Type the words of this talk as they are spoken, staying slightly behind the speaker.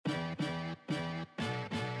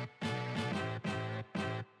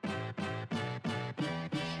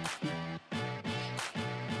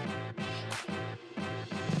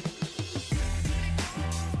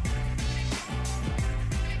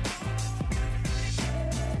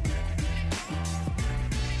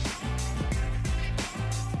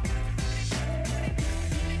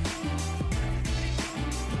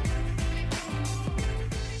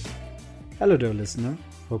Hello there listener,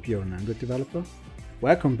 hope you're an Android developer.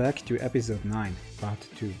 Welcome back to episode 9, part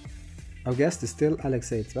 2. Our guest is still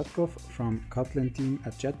Alexey Tsvetkov from Kotlin team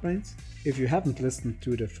at JetBrains. If you haven't listened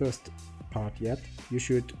to the first part yet, you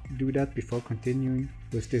should do that before continuing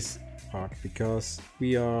with this part, because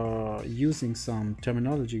we are using some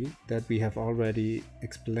terminology that we have already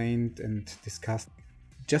explained and discussed.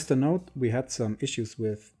 Just a note, we had some issues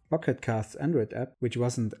with Pocketcast's Android app, which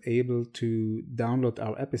wasn't able to download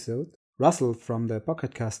our episode. Russell from the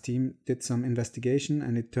Pocketcast team did some investigation,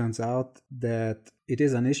 and it turns out that it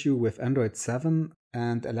is an issue with Android 7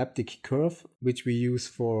 and elliptic curve, which we use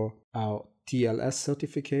for our TLS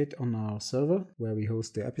certificate on our server where we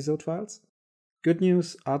host the episode files. Good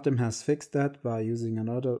news, Artem has fixed that by using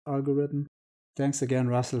another algorithm. Thanks again,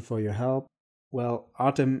 Russell, for your help. Well,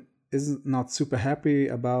 Artem is not super happy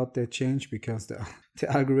about the change because the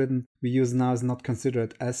algorithm we use now is not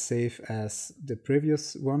considered as safe as the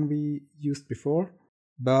previous one we used before,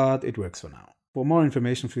 but it works for now. For more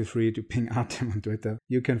information, feel free to ping Artem on Twitter.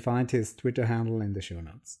 You can find his Twitter handle in the show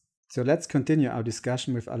notes. So let's continue our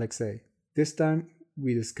discussion with Alexey. This time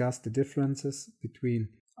we discussed the differences between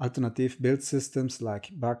alternative build systems like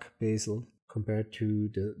Bug, Bazel compared to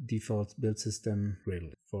the default build system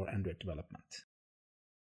Gradle for Android development.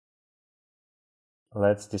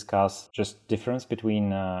 Let's discuss just difference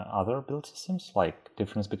between other build systems, like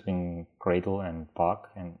difference between Gradle and Bug,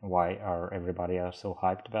 and why everybody are so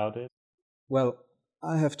hyped about it. Well,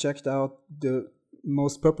 I have checked out the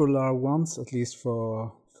most popular ones, at least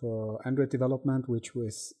for Android development, which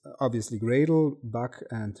was obviously Gradle, Bug,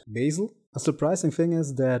 and Bazel. A surprising thing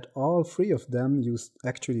is that all three of them used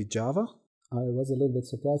actually Java. I was a little bit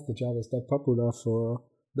surprised that Java is that popular for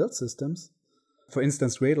build systems. For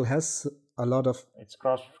instance, Gradle has a lot of... It's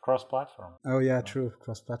cross-platform. Oh yeah, true.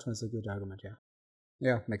 Cross-platform is a good argument, yeah.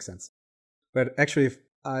 Yeah, makes sense. But actually,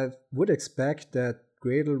 I would expect that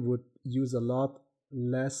Gradle would use a lot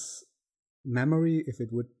less memory if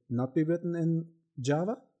it would not be written in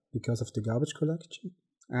Java because of the garbage collection.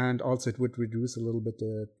 And also it would reduce a little bit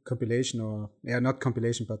the compilation not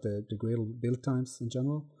compilation, but the Gradle build times in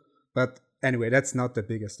general. But anyway, that's not the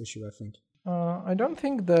biggest issue, I think. I don't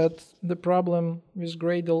think that the problem with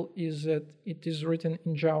Gradle is that it is written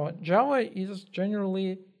in Java. Java is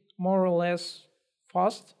generally more or less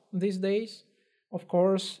fast these days. Of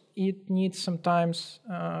course, it needs sometimes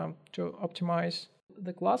to optimize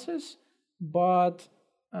the classes, but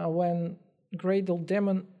when Gradle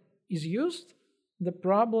daemon is used, the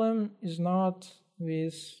problem is not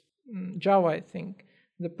with Java, I think.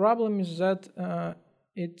 The problem is that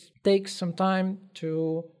it takes some time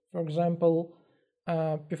to, for example,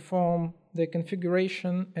 perform the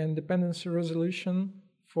configuration and dependency resolution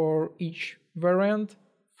for each variant,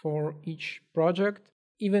 for each project,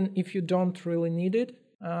 even if you don't really need it.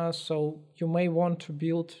 So you may want to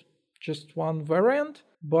build just one variant,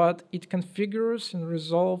 but it configures and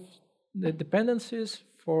resolves the dependencies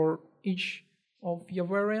for each of your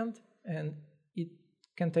variant, and it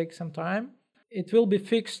can take some time. It will be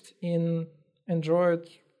fixed in Android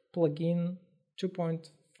plugin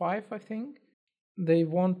 2.5, I think. They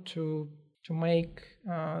want to make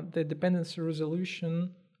the dependency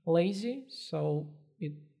resolution lazy, so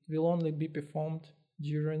it will only be performed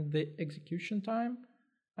during the execution time.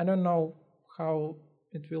 I don't know how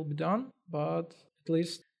it will be done, but at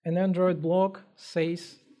least an Android blog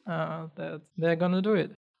says that they're gonna do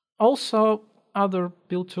it. Also, other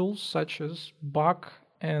build tools such as Bug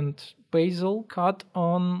and Bazel cut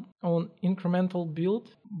on incremental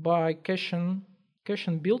build by caching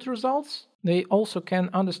build results. They also can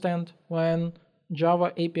understand when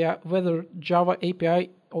whether Java API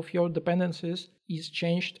of your dependencies is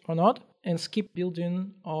changed or not, and skip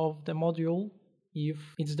building of the module if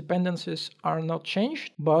its dependencies are not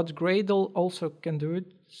changed. But Gradle also can do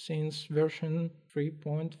it since version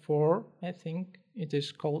 3.4, I think it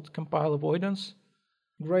is called compile avoidance.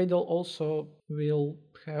 Gradle also will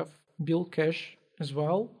have build cache as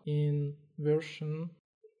well in version...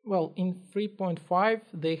 Well, in 3.5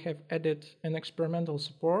 they have added an experimental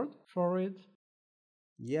support for it.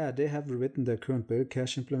 Yeah, they have written the current build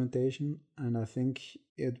cache implementation, and I think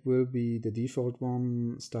it will be the default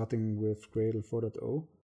one starting with Gradle 4.0.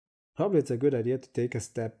 Probably it's a good idea to take a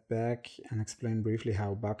step back and explain briefly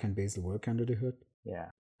how Bug and Bazel work under the hood. Yeah.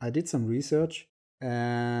 I did some research,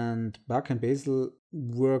 and Bug and Bazel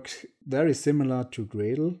work very similar to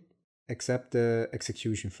Gradle, except the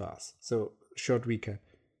execution phase. So, short recap.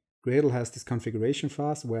 Gradle has this configuration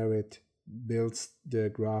phase where it builds the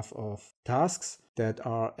graph of tasks that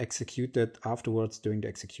are executed afterwards during the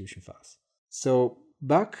execution phase. So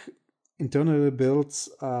Bug internally builds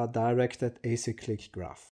a directed acyclic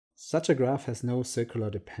graph. such a graph has no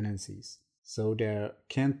circular dependencies, so there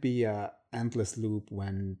can't be an endless loop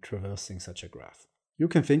when traversing such a graph. You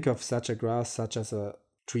can think of such a graph such as a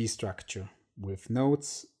tree structure with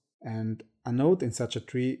nodes, and a node in such a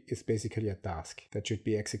tree is basically a task that should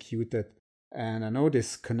be executed, and a node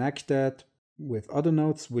is connected with other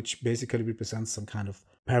nodes, which basically represents some kind of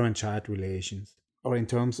parent-child relations. Or in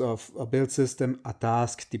terms of a build system, a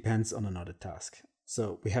task depends on another task.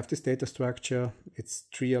 So we have this data structure, it's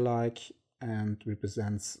tree-alike and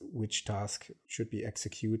represents which task should be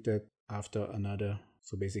executed after another.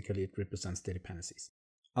 So basically it represents the dependencies.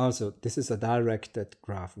 Also, this is a directed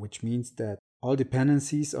graph, which means that all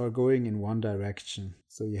dependencies are going in one direction.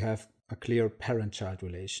 So you have a clear parent-child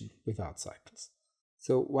relation without cycles.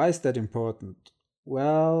 So why is that important?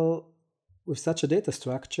 Well, with such a data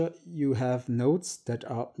structure, you have nodes that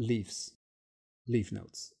are leaf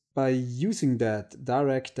nodes. By using that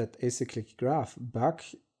directed acyclic graph, Bug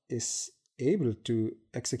is able to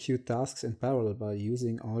execute tasks in parallel by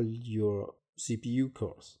using all your CPU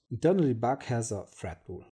cores. Internally, Bug has a thread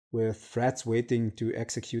pool with threads waiting to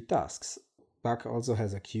execute tasks. Bug also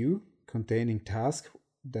has a queue containing tasks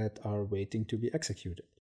that are waiting to be executed.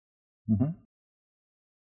 Mm-hmm.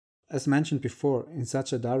 As mentioned before, in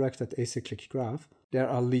such a directed acyclic graph, there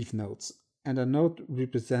are leaf nodes, and a node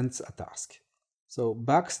represents a task. So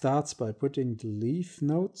Bug starts by putting the leaf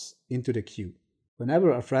nodes into the queue.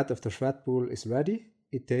 Whenever a thread of the thread pool is ready,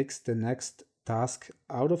 it takes the next task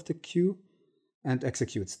out of the queue and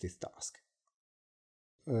executes this task.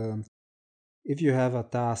 If you have a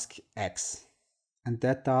task X, and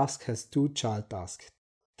that task has two child tasks,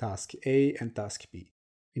 task A and task B.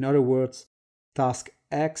 In other words, task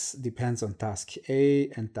X depends on task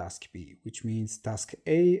A and task B, which means task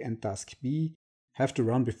A and task B have to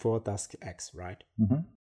run before task X, right? Mm-hmm.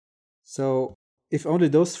 So if only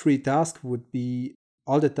those three tasks would be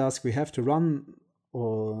all the tasks we have to run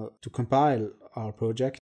or to compile our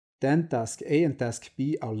project, then task A and task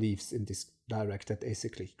B are leaves in this directed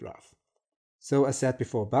acyclic graph. So as said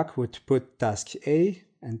before, Bug would put task A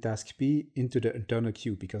and task B into the internal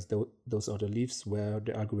queue because those are the leaves where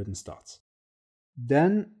the algorithm starts.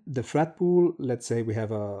 Then the thread pool, let's say we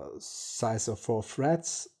have a size of 4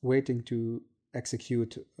 threads waiting to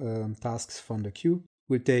execute tasks from the queue.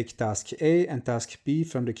 We'll take task A and task B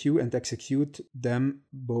from the queue and execute them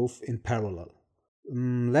both in parallel.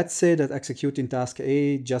 Let's say that executing task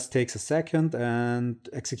A just takes a second and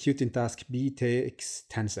executing task B takes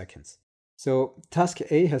 10 seconds. So task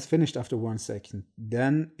A has finished after 1 second.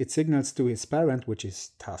 Then it signals to its parent, which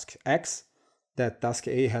is task X, that task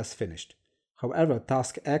A has finished. However,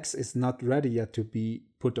 task X is not ready yet to be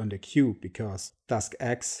put on the queue because task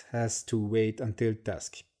X has to wait until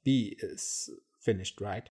task B is finished,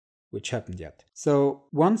 right? Which happened yet. So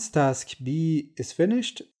once task B is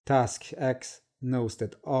finished, task X knows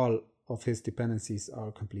that all of his dependencies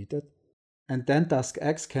are completed. And then task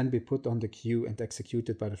X can be put on the queue and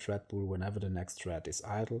executed by the thread pool whenever the next thread is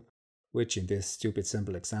idle, which in this stupid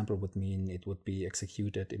simple example would mean it would be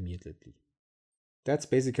executed immediately. That's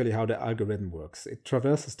basically how the algorithm works. It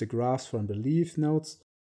traverses the graphs from the leaf nodes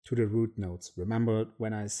to the root nodes. Remember,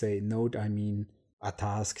 when I say node, I mean a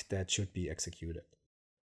task that should be executed.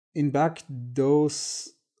 In Bug,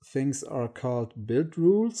 those things are called build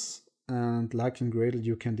rules. And like in Gradle,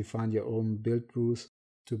 you can define your own build rules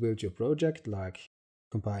to build your project, like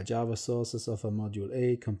compile Java sources of a module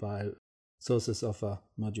A, compile sources of a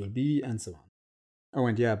module B, and so on. Oh,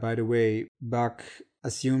 and yeah, by the way, Bug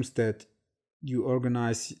assumes that you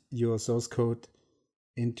organize your source code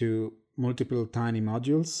into multiple tiny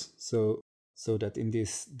modules, so that in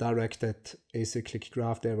this directed acyclic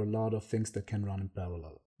graph there are a lot of things that can run in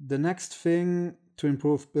parallel. The next thing to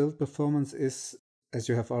improve build performance is, as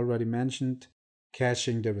you have already mentioned,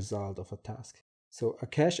 caching the result of a task. So a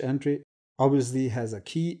cache entry obviously has a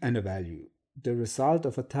key and a value. The result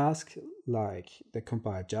of a task, like the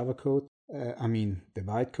compiled Java code,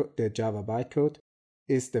 the Java bytecode,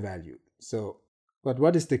 is the value. So, but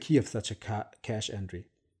what is the key of such a cache entry?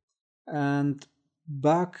 And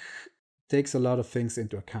Bug takes a lot of things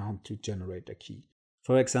into account to generate a key.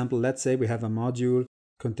 For example, let's say we have a module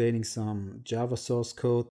containing some Java source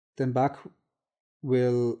code, then Bug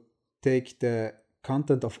will take the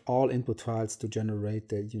content of all input files to generate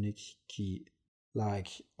the unique key, like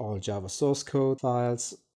all Java source code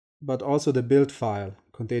files, but also the build file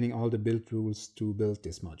containing all the build rules to build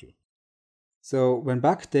this module. So when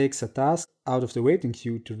Bug takes a task out of the waiting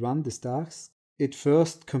queue to run this task, it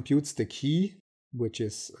first computes the key, which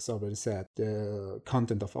is, as already said, the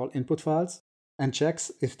content of all input files, and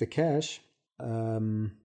checks if the cache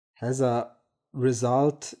has a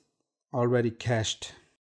result already cached.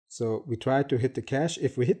 So we try to hit the cache.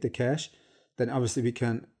 If we hit the cache, then obviously we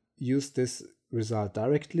can use this result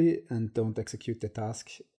directly and don't execute the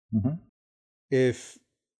task. If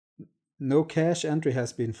no cache entry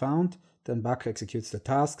has been found, then Bug executes the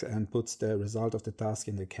task and puts the result of the task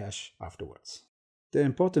in the cache afterwards. The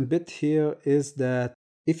important bit here is that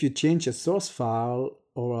if you change a source file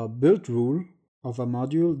or a build rule of a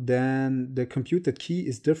module, then the computed key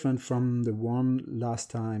is different from the one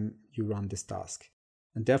last time you run this task.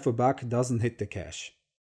 And therefore Bug doesn't hit the cache.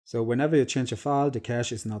 So whenever you change a file, the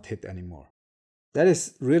cache is not hit anymore. That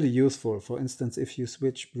is really useful. For instance, if you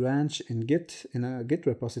switch branch in Git, in a Git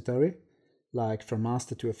repository, like from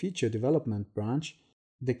master to a feature development branch,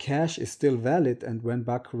 the cache is still valid, and when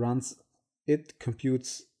Bug runs, it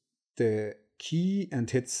computes the key and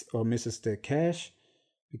hits or misses the cache,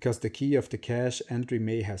 because the key of the cache entry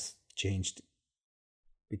may has changed,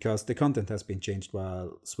 because the content has been changed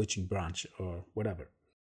while switching branch or whatever.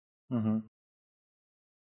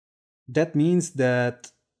 That means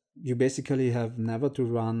that you basically have never to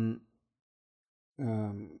run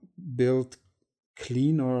build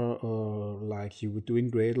clean or like you would do in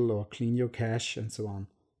Gradle, or clean your cache and so on.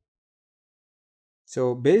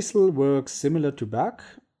 So Bazel works similar to Bug.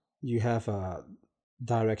 You have a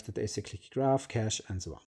directed acyclic graph, cache, and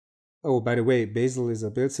so on. Oh, by the way, Bazel is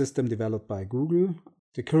a build system developed by Google.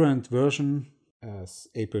 The current version, as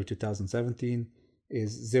April 2017,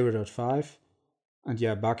 is 0.5. And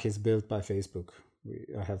yeah, Bug is built by Facebook.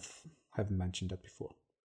 I haven't mentioned that before.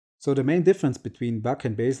 So the main difference between Bug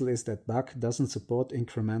and Bazel is that Bug doesn't support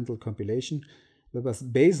incremental compilation, whereas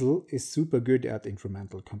Bazel is super good at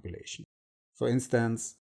incremental compilation. For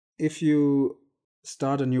instance, if you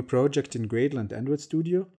start a new project in Gradle and Android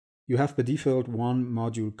Studio, you have by default one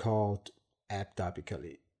module called app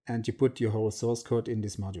typically, and you put your whole source code in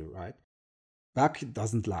this module, right? Bug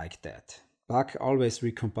doesn't like that. Bug always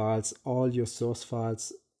recompiles all your source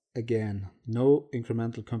files again. No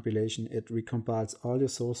incremental compilation. It recompiles all your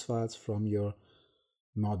source files from your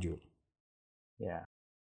module. Yeah.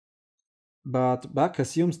 But Bug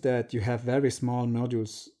assumes that you have very small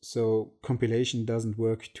modules, so compilation doesn't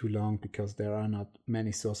work too long because there are not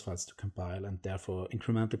many source files to compile, and therefore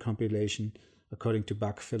incremental compilation, according to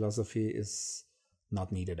Bug philosophy, is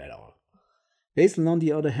not needed at all. Bazel, on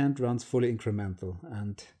the other hand, runs fully incremental,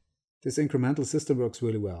 and this incremental system works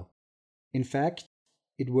really well. In fact,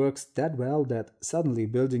 it works that well that suddenly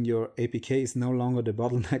building your APK is no longer the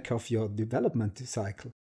bottleneck of your development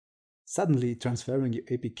cycle. Suddenly transferring your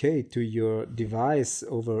APK to your device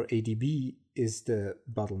over ADB is the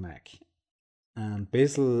bottleneck. And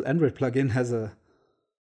Bazel Android plugin has a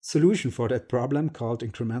solution for that problem called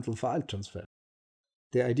incremental file transfer.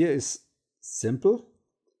 The idea is simple.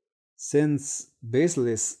 Since Bazel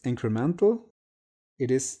is incremental,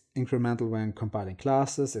 it is incremental when compiling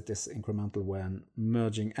classes, it is incremental when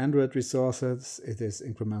merging Android resources, it is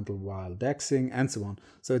incremental while dexing, and so on.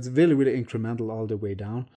 So it's really, really incremental all the way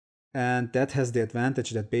down. And that has the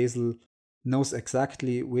advantage that Bazel knows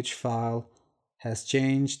exactly which file has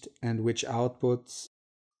changed and which outputs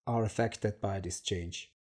are affected by this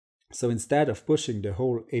change. So instead of pushing the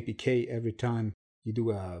whole APK every time you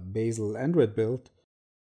do a Bazel Android build,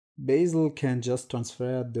 Bazel can just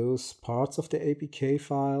transfer those parts of the APK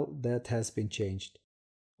file that has been changed.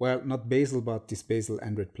 Well, not Bazel, but this Bazel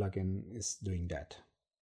Android plugin is doing that.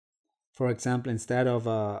 For example, instead of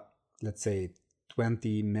a, let's say,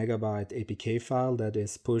 20 megabyte APK file that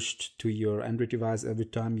is pushed to your Android device every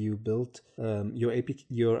time you build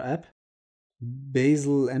your app,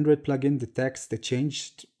 Bazel Android plugin detects the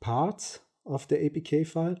changed parts of the APK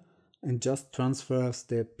file and just transfers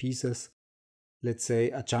the pieces, let's say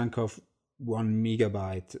a chunk of 1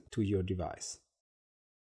 megabyte to your device.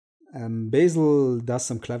 Bazel does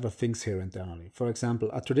some clever things here internally. For example,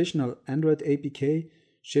 a traditional Android APK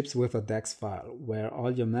ships with a DEX file where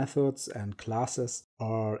all your methods and classes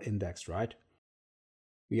are indexed, right?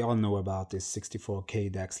 We all know about this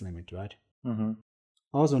 64K DEX limit, right?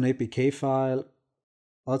 Also a APK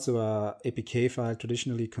file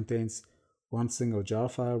traditionally contains one single jar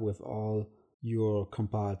file with all your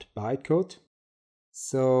compiled bytecode.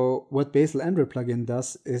 So what Bazel Android plugin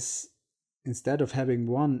does is, instead of having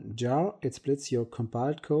one jar, it splits your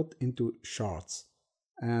compiled code into shards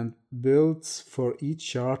and builds for each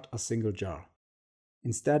shard a single jar.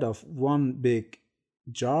 Instead of one big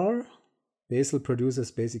jar, Bazel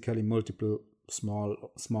produces basically multiple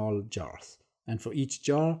small jars. And for each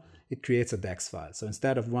jar, it creates a DEX file. So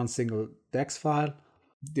instead of one single DEX file,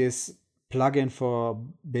 this plugin for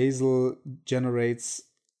Bazel generates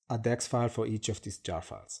a DEX file for each of these jar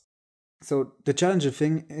files. So the challenging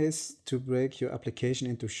thing is to break your application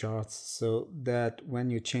into shards so that when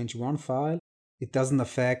you change one file, it doesn't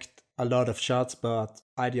affect a lot of shards, but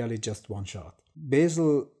ideally just one shard.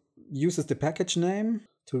 Bazel uses the package name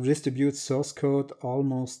to distribute source code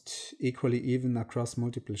almost equally even across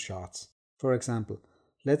multiple shards. For example,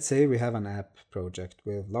 let's say we have an app project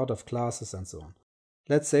with a lot of classes and so on.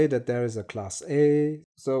 Let's say that there is a class A.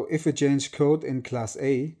 So if we change code in class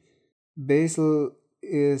A, Bazel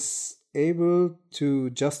is able to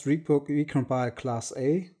just recompile class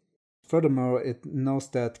A. Furthermore, it knows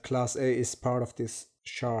that class A is part of this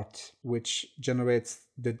shard, which generates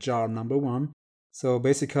the jar number 1. So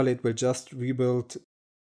basically it will just rebuild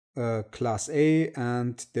class A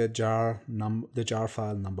and the jar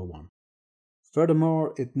file number 1.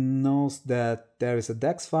 Furthermore, it knows that there is a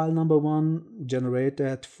DEX file number 1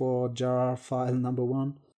 generated for jar file number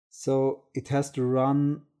 1. So it has to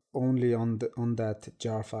run only on that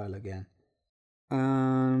jar file again.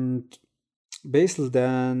 And Bazel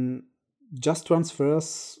then just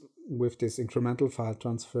transfers with this incremental file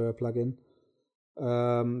transfer plugin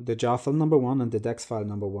the jar file number 1 and the DEX file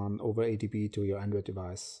number 1 over ADB to your Android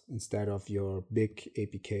device instead of your big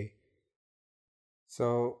APK.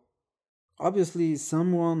 So obviously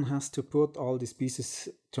someone has to put all these pieces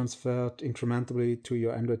transferred incrementally to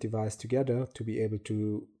your Android device together to be able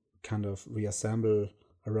to kind of reassemble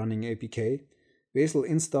a running APK. Bazel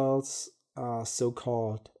installs a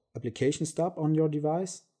so-called application stub on your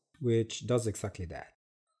device, which does exactly that.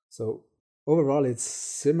 So overall, it's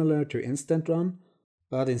similar to Instant Run,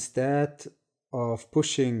 but instead of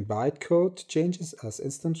pushing bytecode changes as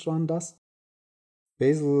Instant Run does,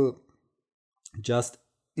 Bazel just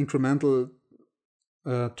incremental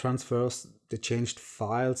transfers the changed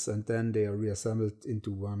files and then they are reassembled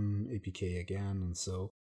into one APK again, and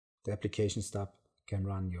so the application stub can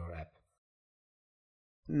run your app.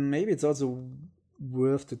 Maybe it's also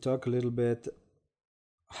worth to talk a little bit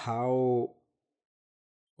how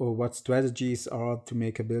or what strategies are to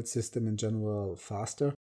make a build system in general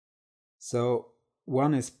faster. So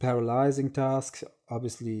one is parallelizing tasks.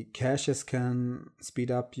 Obviously caches can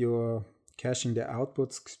speed up your caching the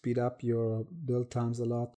outputs, speed up your build times a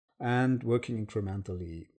lot, and working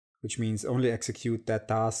incrementally, which means only execute that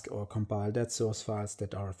task or compile that source files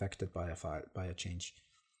that are affected by a change.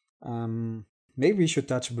 Maybe we should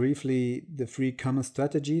touch briefly the 3 common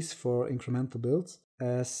strategies for incremental builds.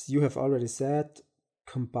 As you have already said,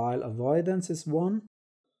 compile avoidance is one.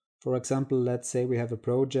 For example, let's say we have a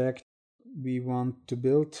project we want to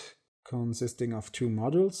build consisting of 2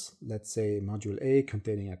 modules. Let's say module A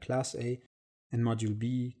containing a class A and module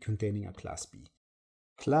B containing a class B.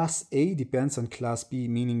 Class A depends on class B,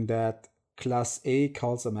 meaning that class A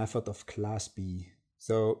calls a method of class B.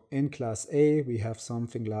 So in class A, we have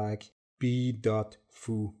something like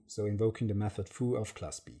b.foo, so invoking the method foo of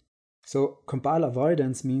class B. So compile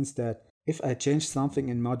avoidance means that if I change something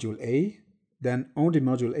in module A, then only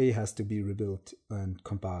module A has to be rebuilt and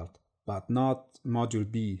compiled, but not module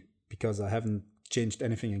B, because I haven't changed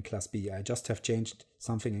anything in class B. I just have changed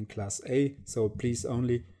something in class A, so please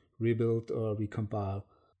only rebuild or recompile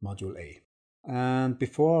module A. And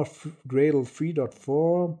before Gradle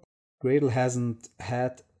 3.4, Gradle hasn't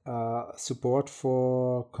had support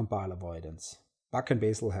for compile avoidance. Bug and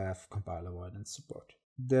Bazel have compile avoidance support.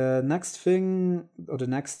 The next thing, or the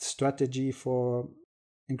next strategy for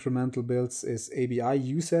incremental builds is ABI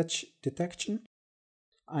usage detection.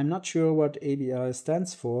 I'm not sure what ABI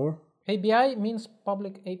stands for. ABI means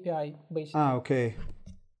public API, basically. Okay.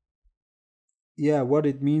 Yeah, what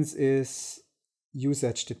it means is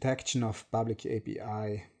usage detection of public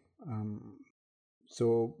API.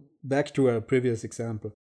 So back to our previous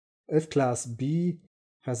example. If class B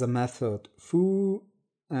has a method foo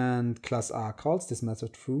and class A calls this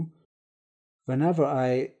method foo, whenever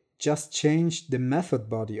I just change the method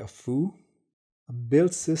body of foo, a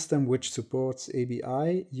build system which supports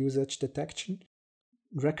ABI usage detection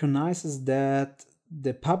recognizes that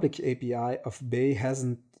the public API of B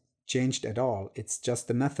hasn't changed at all. It's just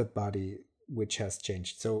the method body which has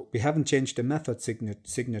changed. So we haven't changed the method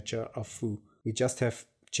signature of foo. We just have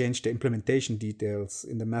changed the implementation details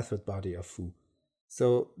in the method body of foo.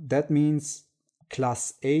 So that means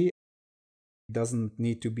class A doesn't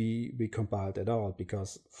need to be recompiled at all,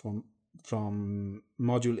 because from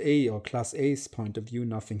module A or class A's point of view,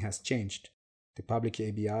 nothing has changed. The public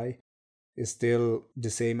API is still the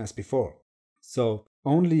same as before. So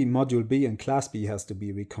only module B and class B has to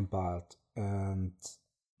be recompiled and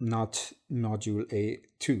not module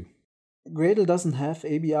A2. Gradle doesn't have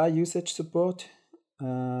ABI usage support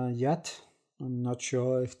yet. I'm not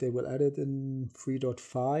sure if they will add it in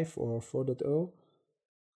 3.5 or 4.0.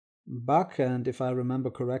 Bug and, if I remember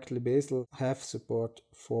correctly, Bazel have support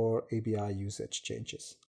for ABI usage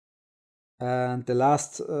changes. And the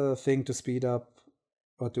last thing to speed up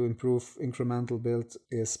or to improve incremental build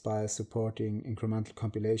is by supporting incremental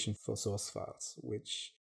compilation for source files,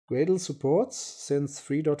 which Gradle supports since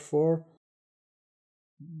 3.4.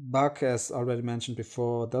 Bug, as already mentioned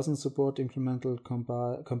before, doesn't support incremental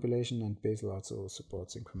compilation, and Bazel also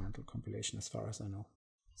supports incremental compilation as far as I know.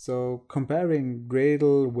 So comparing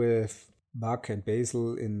Gradle with Bug and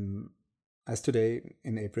Bazel as today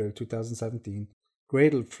in April 2017,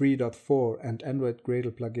 Gradle 3.4 and Android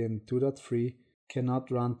Gradle plugin 2.3 cannot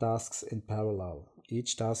run tasks in parallel.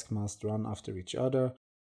 Each task must run after each other.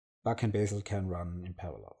 Bug and Bazel can run in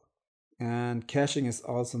parallel. And caching is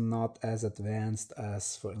also not as advanced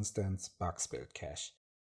as, for instance, Bug's build cache.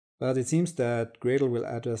 But it seems that Gradle will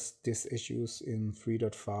address these issues in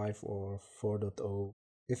 3.5 or 4.0.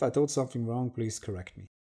 If I told something wrong, please correct me.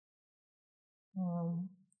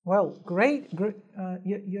 Well,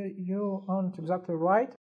 you aren't exactly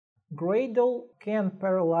right. Gradle can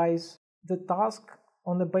parallelize the task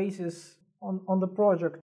on the basis on the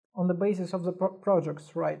project, on the basis of the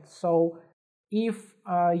projects, right? So if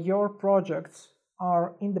your projects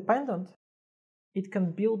are independent, it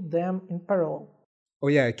can build them in parallel. Oh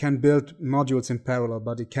yeah, it can build modules in parallel,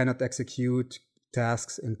 but it cannot execute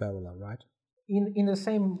tasks in parallel, right? In the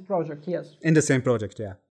same project, yes. In the same project,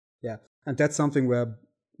 yeah. Yeah. And that's something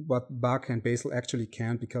what Bug and Bazel actually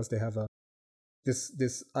can, because they have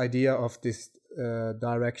this idea of this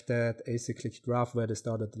directed acyclic graph where they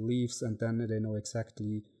start at the leaves, and then they know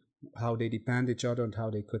exactly how they depend each other and how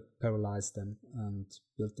they could parallelize them and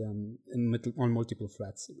build them on multiple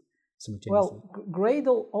threads simultaneously. Well,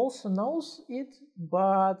 Gradle also knows it,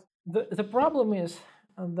 but the problem is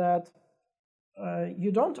that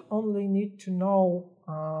you don't only need to know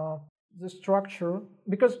the structure,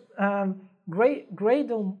 because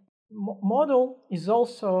Gradle model is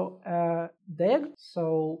also DEG,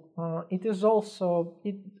 so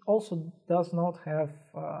it also does not have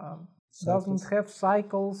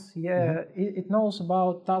cycles. Yeah, it knows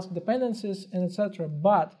about task dependencies and etc.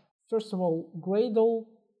 But first of all, Gradle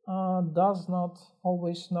does not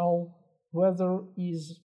always know whether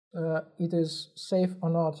it is safe or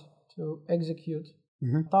not to execute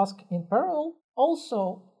task in parallel.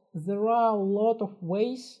 Also, there are a lot of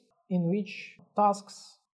ways in which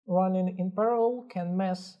tasks running in parallel can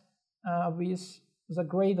mess with the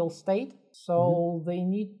Gradle state. So they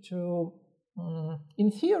need to,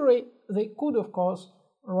 in theory, they could of course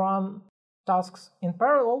run tasks in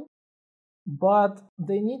parallel, but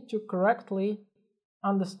they need to correctly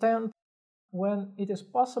understand when it is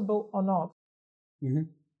possible or not.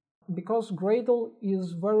 Because Gradle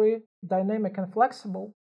is very dynamic and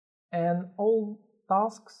flexible, and all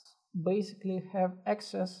tasks basically have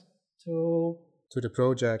access to the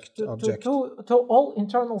project object, to all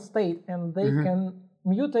internal state, and they can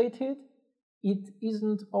mutate it. It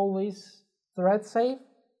isn't always thread safe,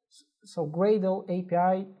 so Gradle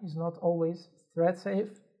API is not always thread safe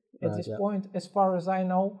at this point, as far as I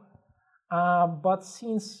know. But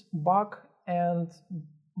since Bug and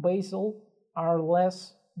Bazel are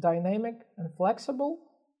less dynamic and flexible,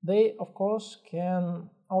 they of course can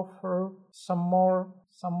offer some more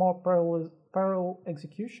parallel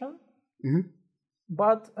execution.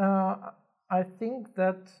 But I think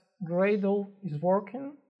that Gradle is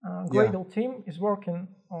working. Gradle team is working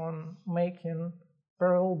on making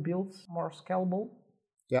parallel builds more scalable.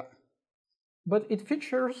 Yeah. But it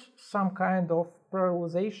features some kind of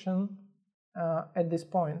parallelization at this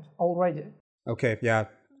point already. Okay, yeah.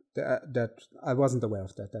 That I wasn't aware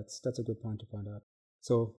of that. That's a good point to point out.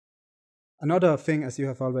 So another thing, as you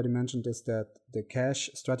have already mentioned, is that the cache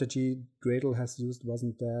strategy Gradle has used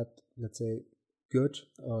wasn't that, let's say, good,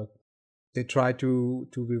 or they try to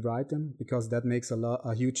rewrite them, because that makes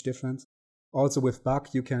a huge difference. Also with Bug,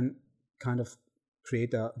 you can kind of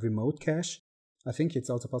create a remote cache. I think it's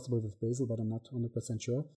also possible with Bazel, but I'm not 100%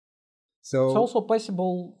 sure. So it's also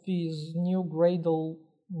possible with new Gradle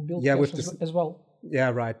build caches as well.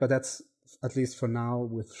 Yeah, right. But that's, at least for now,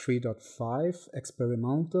 with 3.5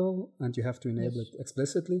 experimental, and you have to enable it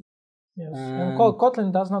explicitly. Yes, and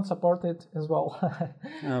Kotlin does not support it as well.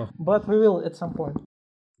 But we will at some point.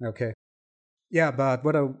 Okay. Yeah, but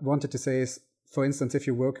what I wanted to say is, for instance, if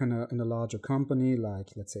you work in a larger company,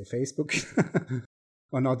 like, let's say, Facebook,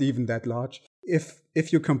 or not even that large,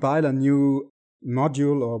 if you compile a new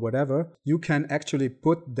module or whatever, you can actually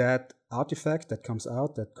put that artifact that comes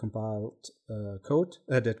out, that compiled code,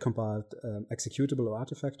 that compiled executable or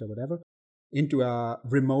artifact or whatever, into a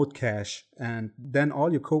remote cache, and then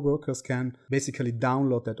all your coworkers can basically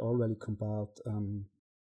download that already compiled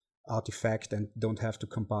artifact and don't have to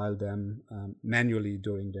compile them manually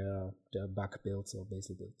during their bug builds or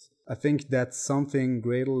Bazel builds. I think that's something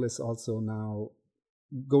Gradle is also now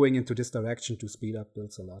going into this direction to speed up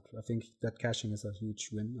builds a lot. I think that caching is a huge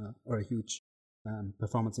win or a huge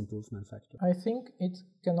performance improvement factor. I think it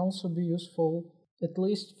can also be useful, at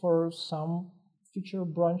least for some feature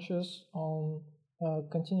branches on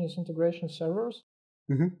continuous integration servers.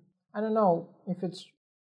 Mm-hmm. I don't know if it's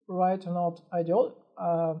right or not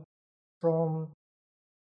from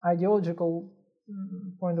ideological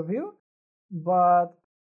point of view, but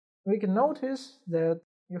we can notice that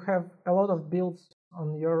you have a lot of builds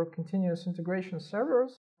on your continuous integration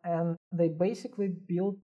servers, and they basically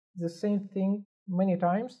build the same thing many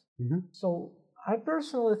times. Mm-hmm. So I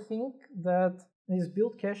personally think that these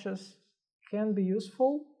build caches can be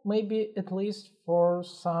useful, maybe at least for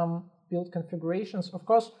some build configurations. Of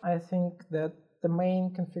course, I think that the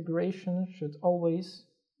main configuration should always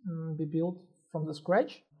be built from the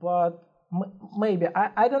scratch, but maybe,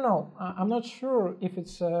 I don't know. I'm not sure if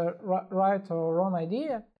it's a right or wrong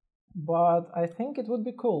idea, but I think it would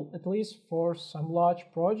be cool, at least for some large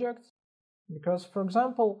projects, because, for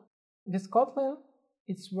example, with Kotlin,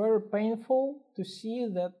 it's very painful to see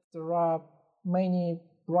that there are many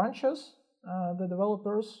branches the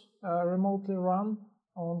developers remotely run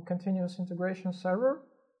on continuous integration server,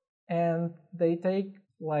 and they take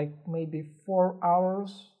like maybe 4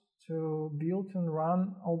 hours to build and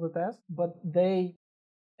run all the tests, but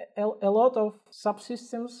a lot of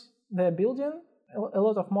subsystems they're building, a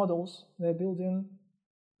lot of models they're building,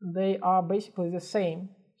 they are basically the same.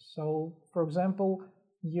 So, for example,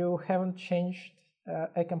 you haven't changed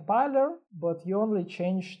a compiler, but you only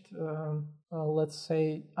changed, let's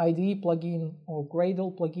say, IDE plugin or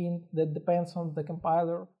Gradle plugin that depends on the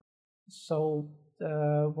compiler. So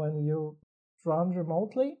when you run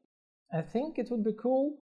remotely, I think it would be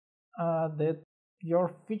cool that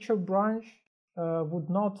your feature branch would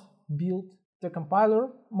not build the compiler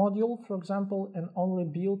module, for example, and only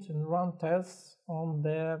build and run tests on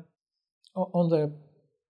the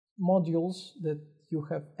modules that you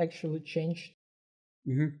have actually changed.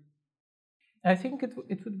 Mm-hmm. I think it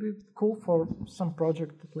would be cool for some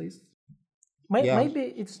project at least.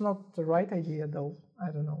 Maybe it's not the right idea though.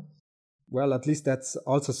 I don't know. Well, at least that's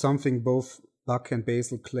also something both Buck and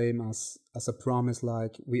Bazel claim as a promise,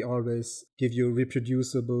 like we always give you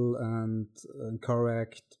reproducible and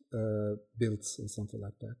correct builds or something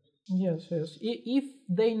like that. Yes. If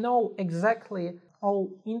they know exactly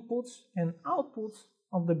all inputs and outputs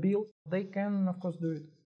of the build, they can, of course, do it.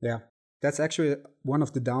 Yeah, that's actually one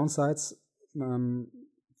of the downsides.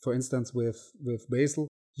 For instance, with Bazel,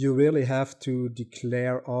 you really have to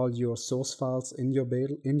declare all your source files in your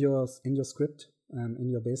script and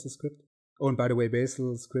in your Bazel script. Oh, and by the way,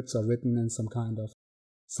 Bazel scripts are written in some kind of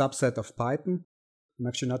subset of Python. I'm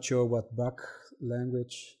actually not sure what Buck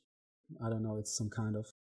language. I don't know. It's some kind of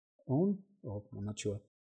own. Oh, I'm not sure.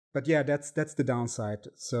 But yeah, that's the downside.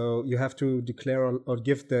 So you have to declare or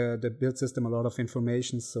give the build system a lot of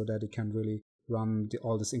information so that it can really run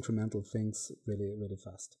all these incremental things really, really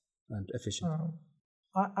fast and efficient.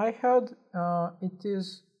 I heard it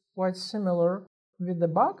is quite similar with the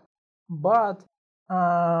Bug, but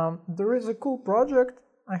there is a cool project.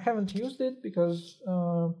 I haven't used it because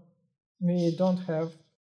we don't have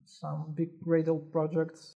some big Gradle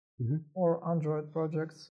projects or Android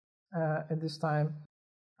projects at this time.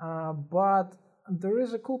 But there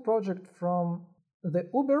is a cool project from the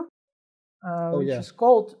Uber, which is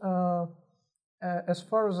called, as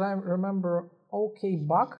far as I remember,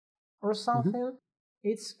 OKBug or something.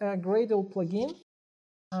 It's a Gradle plugin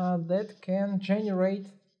that can generate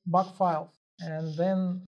bug files, and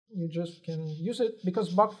then you just can use it, because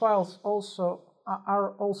bug files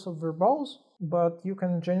are also verbose, but you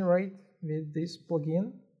can generate with this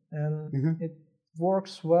plugin, and it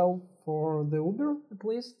works well for the Uber, at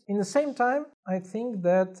least. In the same time, I think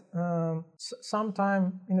that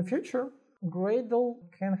sometime in the future, Gradle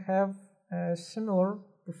can have a similar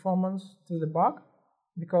performance to the Bug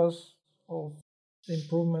because of the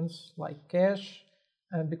improvements like cache,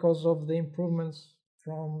 and because of the improvements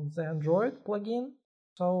from the Android plugin.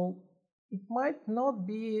 So it might not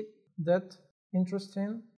be that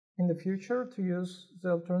interesting in the future to use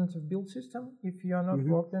the alternative build system if you are not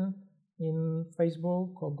working in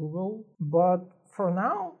Facebook or Google. But for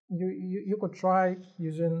now, you could try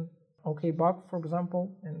using OKBug, for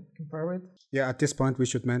example, and compare it. Yeah, at this point, we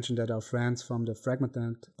should mention that our friends from the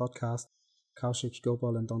Fragmented podcast, Kaushik,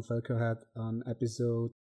 Gopal, and Don Felker, had an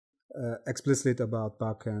episode explicit about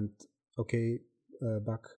Bug and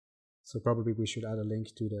OKBug. So probably we should add a link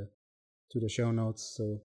to the show notes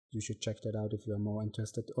so you should check that out if you're more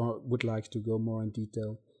interested or would like to go more in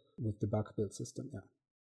detail with the bug build system.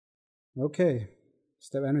 Yeah. Okay. Is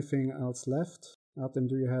there anything else left? Artem,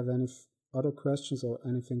 do you have any other questions or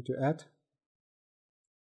anything to add?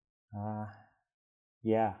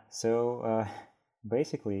 Yeah. So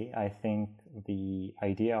basically, I think the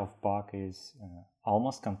idea of bug is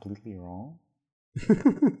almost completely wrong.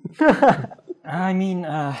 I mean,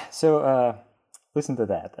 listen to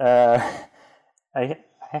that. I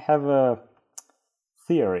have a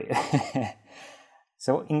theory.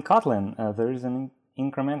 So in Kotlin, there is an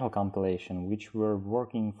incremental compilation which we're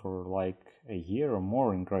working for like a year or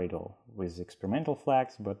more in Gradle with experimental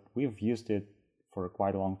flags, but we've used it for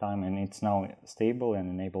quite a long time and it's now stable and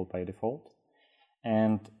enabled by default.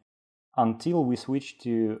 And until we switched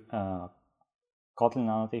to Kotlin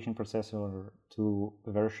annotation processor to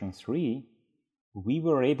version 3, we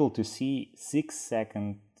were able to see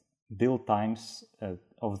 6-second build times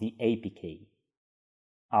of the APK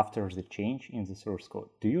after the change in the source code.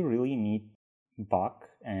 Do you really need bug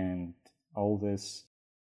and all this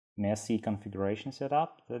messy configuration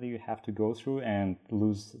setup that you have to go through and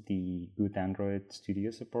lose the good Android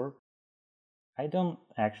Studio support? I don't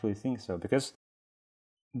actually think so, because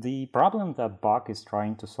the problem that bug is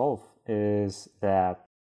trying to solve is that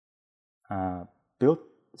build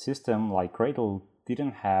system like Gradle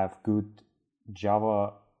didn't have good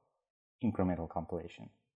Java incremental compilation.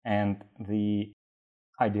 And the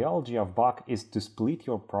ideology of bug is to split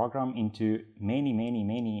your program into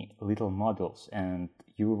many little modules, and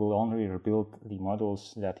you will only rebuild the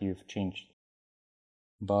modules that you've changed.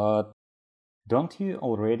 But don't you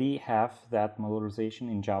already have that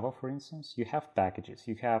modularization in Java, for instance? You have packages,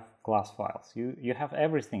 you have class files, you have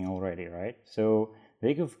everything already, right? So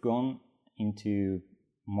they have gone into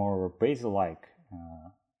more Bazel-like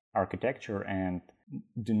architecture and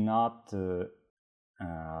do not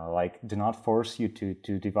force you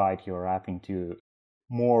to divide your app into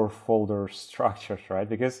more folder structures, right?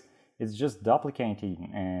 Because it's just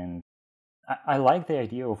duplicating. And I like the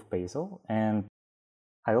idea of Bazel, and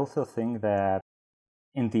I also think that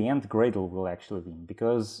in the end Gradle will actually win,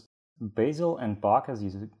 because Bazel and bug, as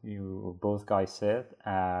you both guys said,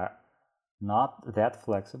 are not that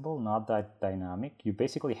flexible, not that dynamic. You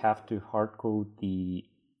basically have to hard code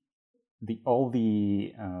all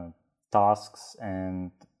the tasks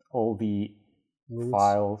and all the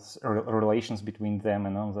files or relations between them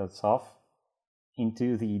and all that stuff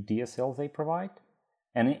into the DSL they provide.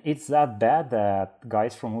 And it's that bad that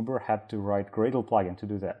guys from Uber had to write Gradle plugin to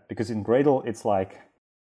do that, because in Gradle it's like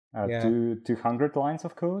 200 lines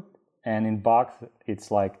of code, and in bug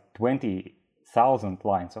it's like 20,000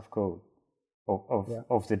 lines of code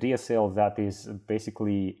of the DSL that is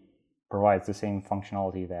basically provides the same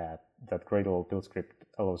functionality that Gradle build script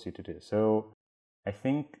allows you to do. So I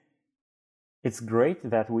think it's great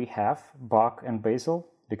that we have bug and Bazel,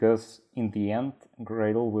 because in the end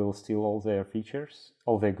Gradle will steal all their features,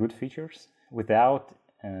 all their good features, without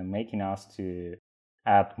making us to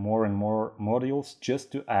add more and more modules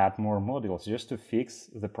just to add more modules, just to fix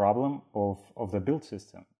the problem of the build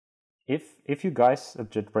system. If you guys at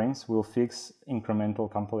JetBrains will fix incremental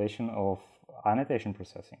compilation of annotation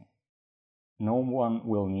processing, no one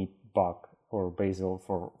will need bug or Bazel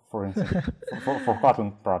for instance, for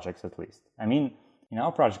Kotlin projects at least. I mean, in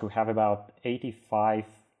our project we have about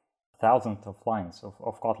 85,000 of lines of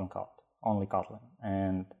Kotlin code, only Kotlin,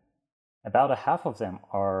 and about a half of them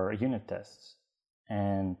are unit tests.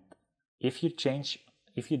 And if you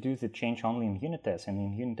do the change only in unit tests, and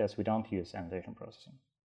in unit tests we don't use annotation processing,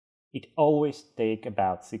 it always takes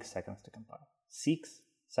about 6 seconds to compile. 6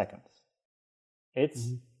 seconds.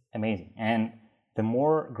 It's amazing. And the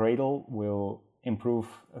more Gradle will improve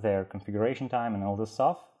their configuration time and all this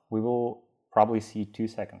stuff, we will probably see 2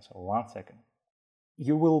 seconds or 1 second.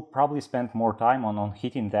 You will probably spend more time on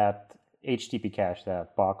hitting that HTTP cache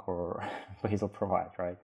that bug or Bazel provide,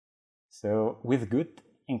 right? So with good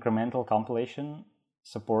incremental compilation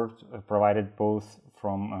support provided both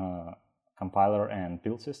from compiler and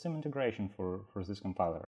build system integration for this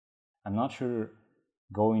compiler, I'm not sure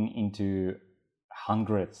going into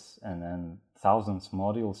hundreds and then thousands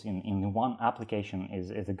modules in one application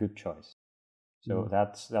is a good choice. So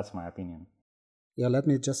that's my opinion. Yeah, let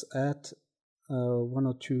me just add 1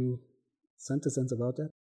 or 2 sentences about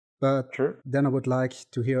that. But then I would like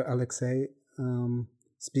to hear Alexey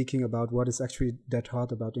speaking about what is actually that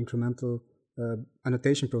hard about incremental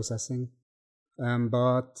annotation processing.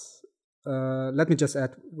 But let me just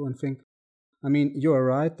add one thing. I mean, you are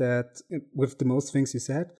right that with the most things you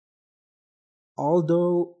said,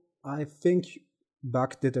 although I think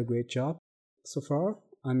bug did a great job so far.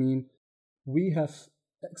 I mean, we have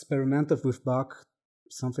experimented with bug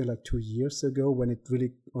something like 2 years ago when it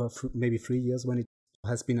really, or maybe 3 years when it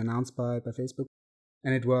has been announced by Facebook,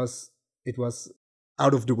 and it was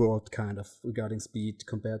out of the world kind of regarding speed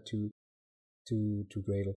compared to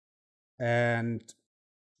Gradle. And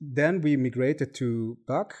then we migrated to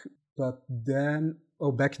bug, but then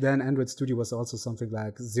back then Android Studio was also something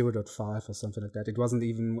like 0.5 or something like that. It wasn't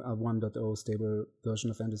even a 1.0 stable version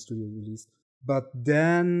of Android Studio released. But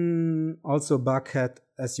then also bug had,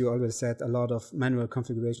 as you always said, a lot of manual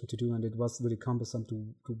configuration to do, and it was really cumbersome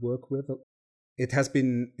to work with. It has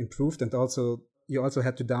been improved, and also you also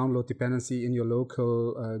had to download dependency in your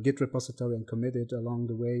local Git repository and commit it along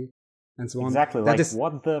the way, and so on. Exactly.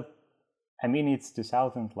 It's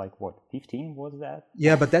 2000, 15 was that?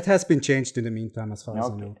 Yeah, but that has been changed in the meantime, as far as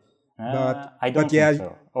I know. But I don't think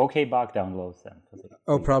so. OK Bug downloads them.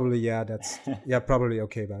 Probably, yeah. That's probably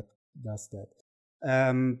OK Bug does that.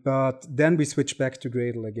 But then we switched back to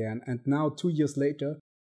Gradle again, and now 2 years later,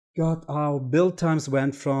 God, our build times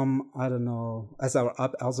went from, I don't know, as our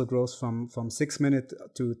app also grows from 6 minutes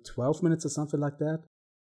to 12 minutes or something like that.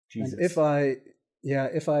 Jesus. And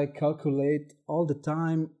if I calculate all the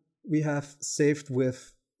time we have saved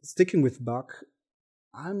with sticking with bug,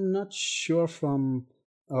 I'm not sure from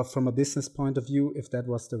a business point of view if that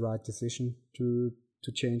was the right decision to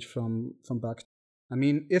change from bug. I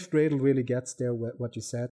mean, if Gradle really gets there, what you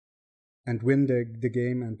said, and win the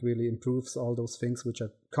game and really improves all those things which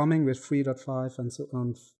are coming with 3.5 and so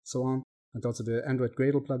on, and also the Android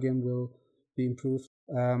Gradle plugin will be improved,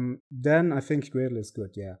 then I think Gradle is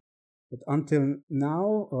good, yeah. But until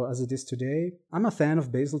now, or as it is today, I'm a fan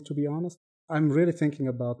of Bazel, to be honest. I'm really thinking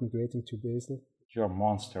about migrating to Bazel. You're a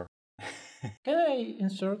monster. Can I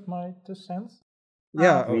insert my 2 cents?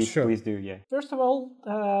 Yeah, sure. Please do, yeah. First of all,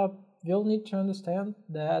 we'll need to understand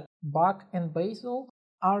that Bug and Bazel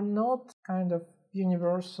are not kind of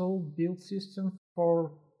universal build system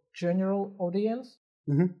for general audience.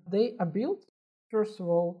 Mm-hmm. They are built, first of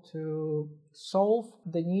all, to solve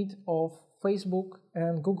the need of Facebook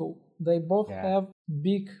and Google. They both have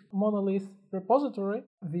big monolith repository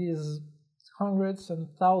with hundreds and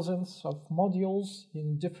thousands of modules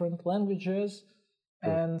in different languages.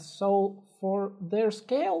 Sure. And so for their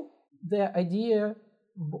scale, the idea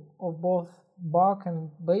of both Bug and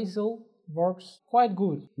Bazel works quite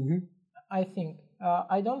good, I think.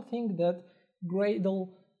 I don't think that Gradle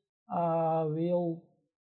will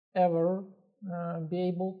ever be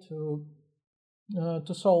able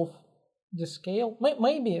to solve the scale.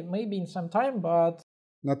 Maybe in some time, but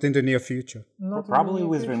not in the near future. Probably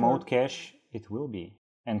with remote cache, it will be.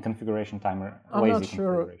 And configuration timer, I'm not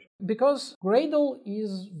sure. Because Gradle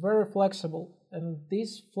is very flexible, and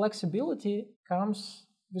this flexibility comes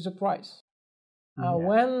with a price.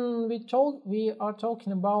 When we are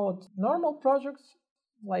talking about normal projects,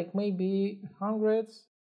 like maybe hundreds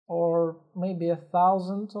or maybe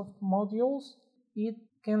 1,000 of modules, it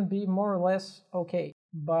can be more or less okay.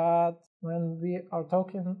 But when we are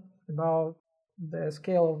talking about the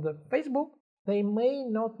scale of the Facebook, they may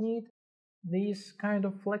not need this kind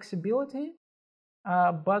of flexibility,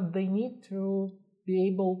 but they need to be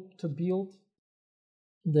able to build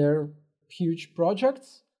their huge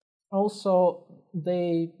projects. Also,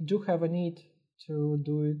 they do have a need to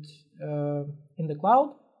do it in the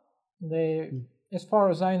cloud. As far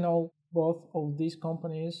as I know, both of these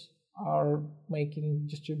companies are making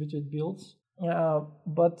distributed builds.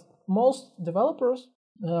 But most developers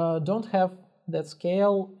don't have that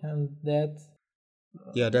scale and that.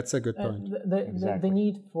 That's a good point. The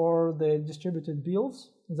need for the distributed builds.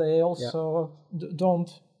 They also don't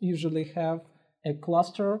usually have a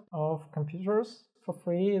cluster of computers for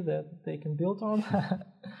free that they can build on.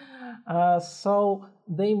 So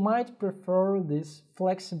they might prefer this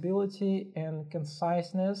flexibility and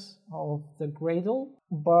conciseness of the Gradle.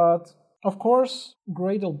 But of course,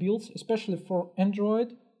 Gradle builds, especially for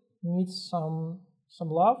Android, needs some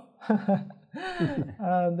love.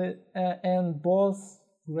 And both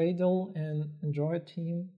Gradle and Android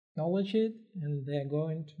team acknowledge it, and they're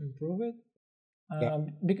going to improve it.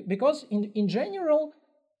 Because in general,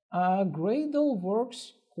 Gradle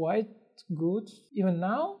works quite good even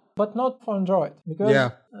now, but not for Android.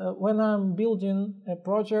 Because when I'm building a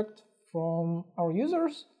project from our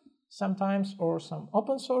users, sometimes, or some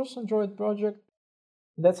open source Android project,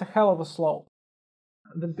 that's a hell of a slow.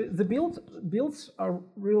 The builds are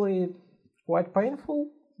really quite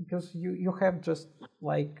painful, because you have just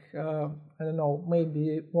I don't know,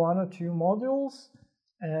 maybe 1 or 2 modules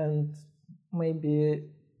and maybe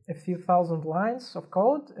a few thousand lines of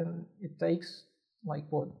code, and it takes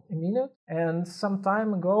a minute. And some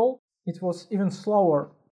time ago it was even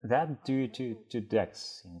slower. that due to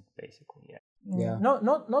Dex, basically, yeah. Yeah.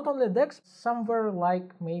 Not only Dex, somewhere like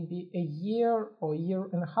maybe a year or a year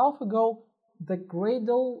and a half ago, the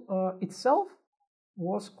Gradle itself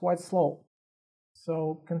was quite slow.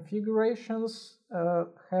 So configurations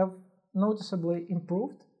have noticeably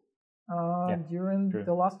improved during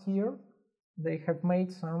the last year. They have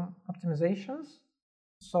made some optimizations.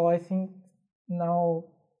 So I think now,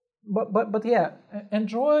 but yeah,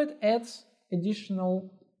 Android adds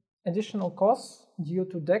additional costs due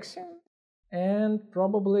to Dexing and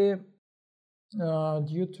probably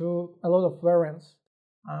due to a lot of variants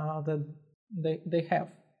that they have.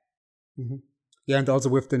 Mm-hmm. Yeah, and also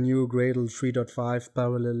with the new Gradle 3.5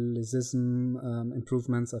 parallelism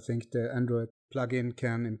improvements, I think the Android plugin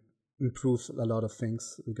can improve a lot of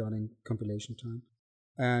things regarding compilation time.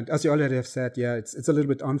 And as you already have said, yeah, it's a little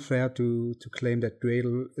bit unfair to claim that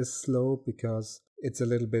Gradle is slow, because it's a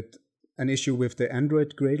little bit an issue with the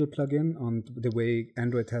Android Gradle plugin on the way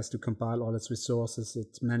Android has to compile all its resources,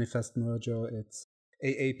 its manifest merger, its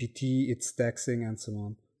AAPT, its Dexing, and so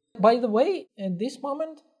on. By the way, at this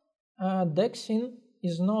moment, Dexing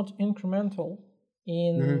is not incremental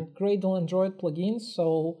in Gradle Android plugins,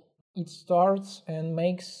 so it starts and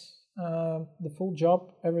makes the full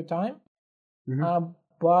job every time.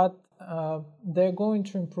 But they're going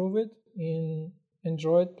to improve it in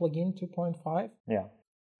Android plugin 2.5. Yeah.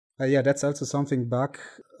 Yeah, that's also something Bug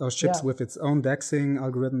ships with its own Dexing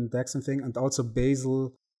algorithm, Dexing thing, and also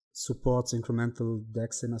Bazel supports incremental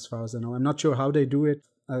Dexing as far as I know. I'm not sure how they do it.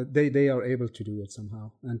 They are able to do it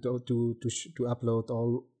somehow, and to upload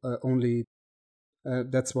all only.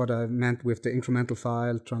 That's what I meant with the incremental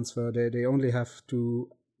file transfer. They only have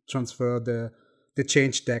to transfer the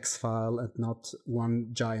change Dex file and not one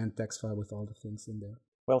giant Dex file with all the things in there.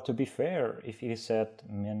 Well, to be fair, if you set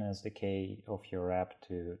min-SDK of your app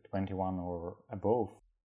to 21 or above,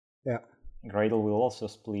 Gradle will also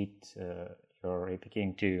split your APK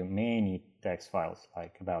into many text files,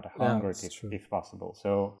 like about 100 if possible.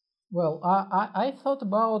 So, well, I thought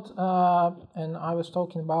about, and I was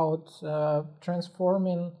talking about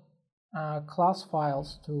transforming class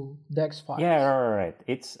files to Dex files. Yeah, right.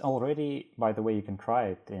 It's already, by the way, you can try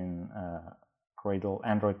it in Gradle,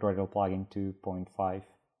 Android Gradle plugin 2.5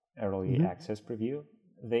 early access preview.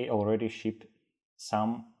 They already ship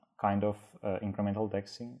some kind of incremental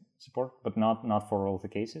Dexing support, but not for all the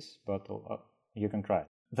cases, but you can try it.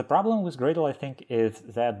 The problem with Gradle, I think, is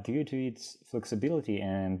that due to its flexibility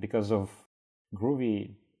and because of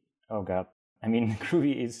Groovy,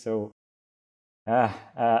 Groovy is so...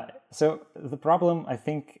 so the problem, I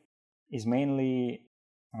think, is mainly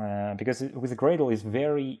because with Gradle it's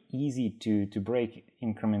very easy to break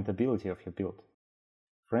incrementability of your build.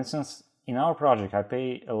 For instance, in our project, I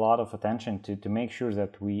pay a lot of attention to make sure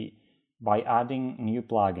that by adding new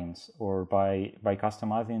plugins or by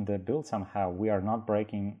customizing the build somehow, we are not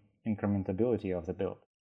breaking incrementability of the build.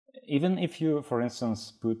 Even if you, for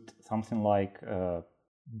instance, put something like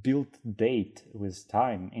build date with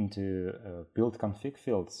time into build config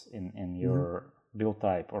fields in your build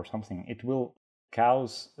type or something, it will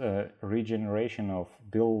cause regeneration of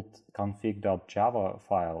build config.java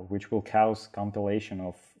file, which will cause compilation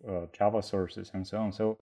of Java sources and so on.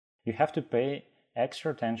 So you have to pay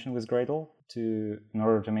extra attention with Gradle in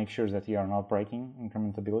order to make sure that you are not breaking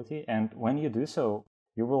incrementability. And when you do so,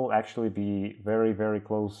 you will actually be very, very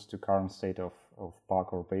close to current state of Bug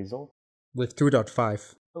or Bazel. With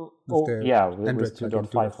 2.5. With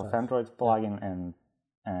 2.5 of Android plugin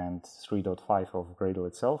and 3.5 of Gradle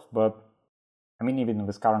itself. But even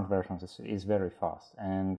with current versions, it's very fast.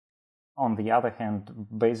 And on the other hand,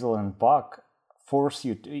 Bazel and Bug force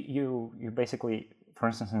you to, you basically, for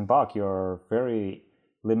instance, in Bug, you're very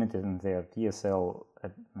limited in their DSL.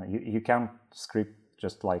 You can't script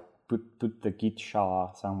just like put the git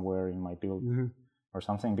sha somewhere in my build or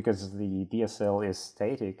something, because the DSL is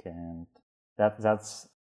static, and that's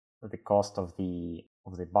the cost of the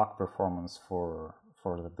Bug performance for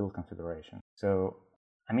the build configuration. So,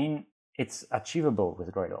 it's achievable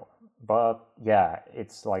with Gradle, but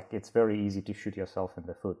it's very easy to shoot yourself in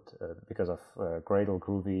the foot because of Gradle,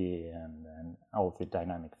 Groovy, and all the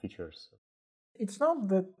dynamic features. It's not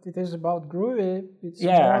that it is about Groovy.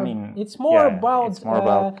 It's more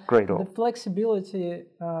about Gradle. The flexibility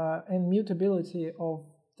and mutability of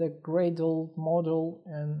the Gradle model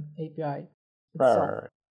and API itself. Right.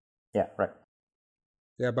 Yeah, right.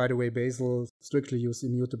 Yeah, by the way, Bazel strictly use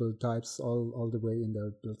immutable types all the way in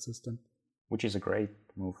their build system. Which is a great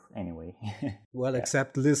move anyway. Well,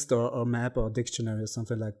 except list or map or dictionary or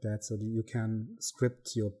something like that, so that you can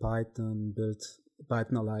script your Python, build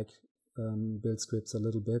Python-like build scripts a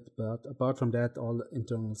little bit, but apart from that, all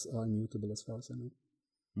internals are immutable as far as I know.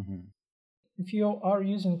 Mm-hmm. If you are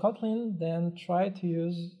using Kotlin, then try to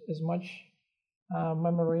use as much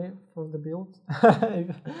memory for the build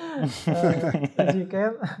as you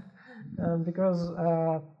can, because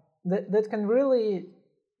that can really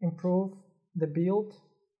improve the build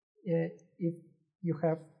if you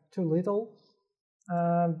have too little.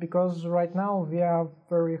 Because right now we are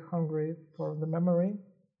very hungry for the memory.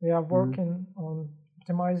 We are working on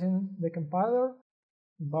optimizing the compiler,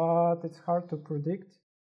 but it's hard to predict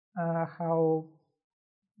how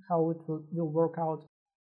it will work out.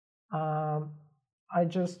 I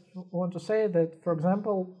just want to say that, for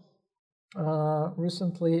example,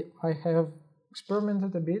 recently I have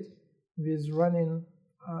experimented a bit with running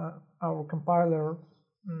our compiler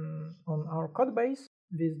on our code base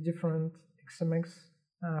with different XMX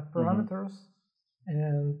parameters,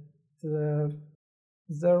 and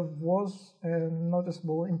there was a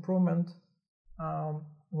noticeable improvement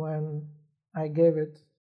when I gave it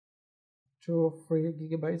 2 or 3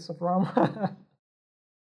 gigabytes of RAM.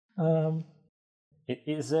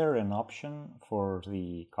 Is there an option for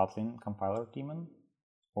the Kotlin compiler daemon,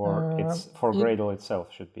 or it's for Gradle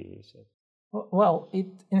itself should be set? Well,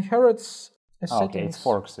 it inherits a settings. Okay, it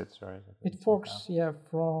forks it, right? It forks,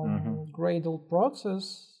 from Gradle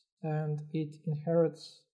process, and it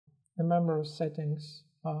inherits the memory settings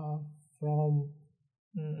from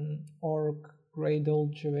org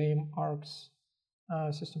Gradle JVM args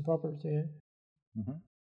system property.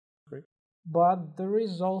 Great. But there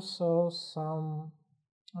is also some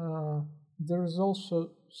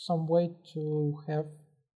way to have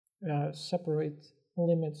separate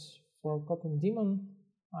limits for Kotlin daemon.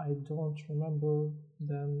 I don't remember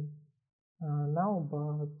them now,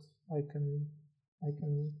 but I can I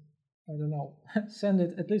don't know, send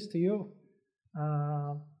it at least to you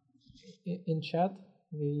in chat.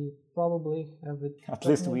 We probably have it. At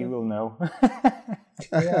least we will know.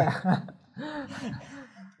 Yeah.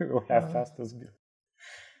 We will have fastest build.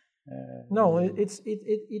 No, it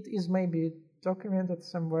is maybe documented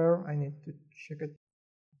somewhere. I need to check it.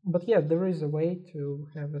 But yeah, there is a way to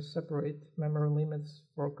have a separate memory limits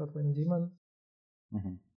for Kotlin daemon.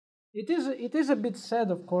 Mm-hmm. It is a bit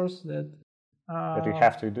sad, of course, that you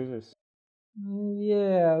have to do this.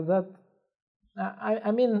 Yeah, that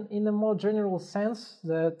I mean, in a more general sense,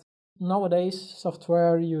 that nowadays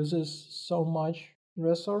software uses so much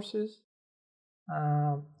resources,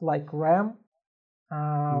 like RAM.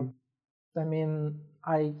 I mean,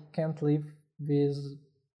 I can't live with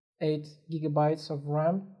 8 gigabytes of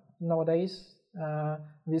RAM nowadays.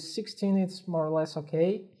 With 16, it's more or less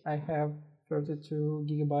okay. I have 32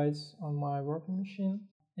 gigabytes on my working machine,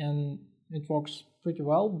 and it works pretty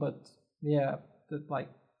well. But yeah, the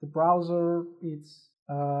browser, it's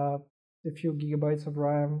a few gigabytes of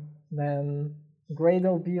RAM. Then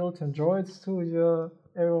Gradle build, Android Studio,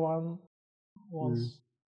 everyone wants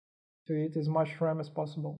to eat as much RAM as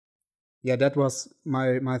possible. Yeah, that was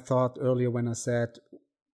my thought earlier when I said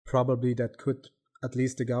probably that could, at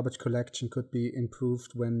least the garbage collection could be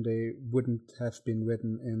improved when they wouldn't have been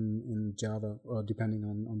written in Java, or depending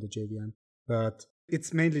on the JVM. But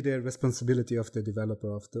it's mainly the responsibility of the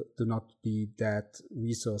developer to not be that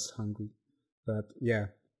resource hungry. But yeah.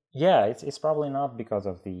 Yeah, it's probably not because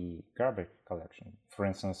of the garbage collection. For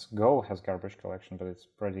instance, Go has garbage collection, but it's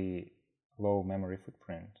pretty low memory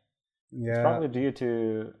footprint. Yeah. It's probably due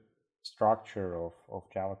to structure of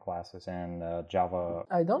Java classes and Java.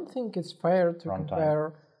 I don't think it's fair to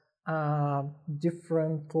compare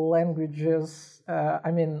different languages.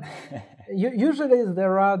 I mean, usually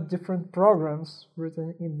there are different programs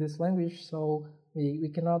written in this language, so we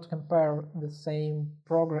cannot compare the same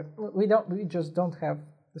program. We just don't have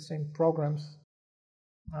the same programs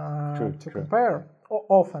to compare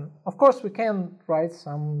often. Of course, we can write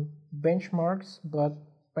some benchmarks, but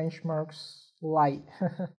benchmarks lie.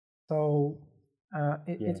 So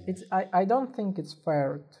I don't think it's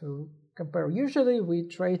fair to compare. Usually we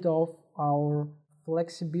trade off our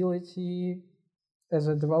flexibility as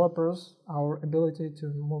a developers, our ability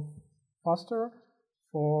to move faster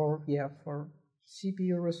for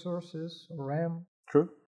CPU resources or RAM. True.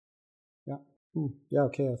 Yeah. Yeah,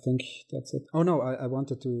 okay, I think that's it. Oh no, I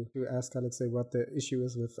wanted to ask Alexey what the issue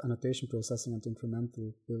is with annotation processing and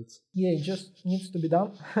incremental builds. Yeah, it just needs to be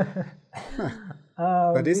done.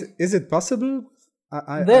 But is it possible?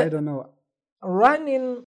 I don't know.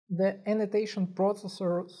 Running the annotation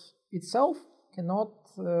processors itself cannot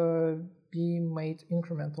be made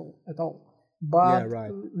incremental at all. But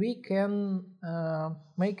we can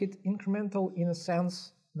make it incremental in a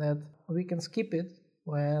sense that we can skip it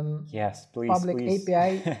when yes, please, public please.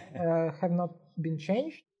 API have not been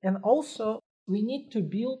changed. And also, we need to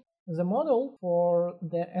build the model for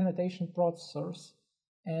the annotation processors.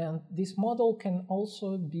 And this model can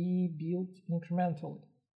also be built incrementally.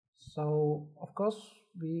 So, of course,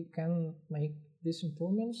 we can make these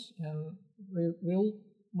improvements, and we will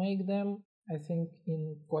make them, I think,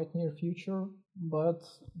 in quite near future, but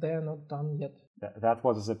they are not done yet. That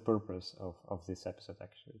was the purpose of this episode,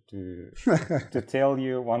 actually, to tell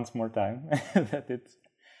you once more time that it's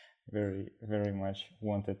very, very much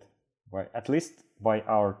wanted by, at least by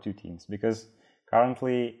our two teams, because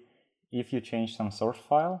currently, if you change some source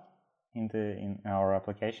file in our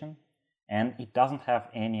application, and it doesn't have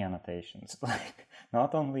any annotations, like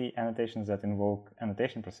not only annotations that invoke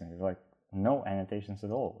annotation procedures, like no annotations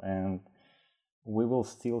at all, and we will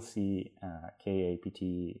still see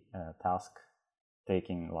KAPT task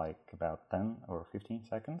taking like about 10 or 15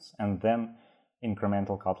 seconds, and then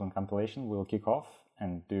incremental Kotlin compilation will kick off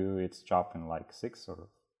and do its job in like 6 or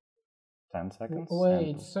 10 seconds.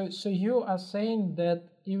 Wait, so you are saying that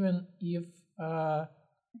even if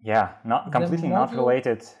not completely module... not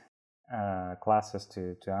related classes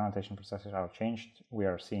to annotation processors are changed, we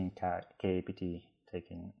are seeing KAPT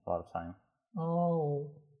taking a lot of time.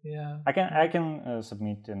 Oh, yeah. I can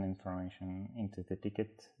submit an information into the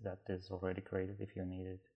ticket that is already created if you need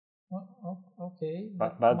it. Okay.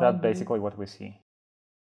 But that's basically what we see.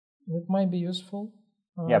 It might be useful.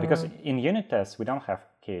 Yeah, because in unit tests we don't have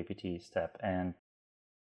KAPT step, and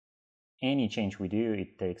any change we do,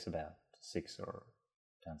 it takes about 6 or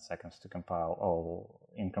 10 seconds to compile all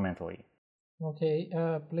incrementally. Okay,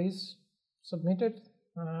 please submit it,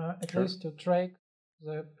 at least to track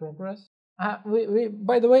the progress. We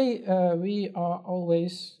by the way, we are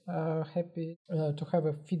always happy to have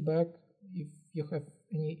a feedback. If you have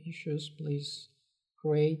any issues, please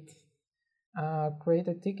create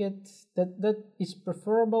a ticket that is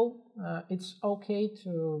preferable. It's okay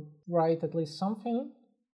to write at least something.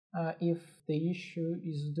 If the issue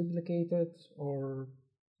is duplicated or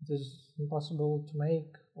it is impossible to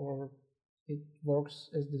make or it works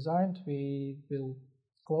as designed, we will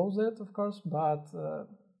close it, of course, but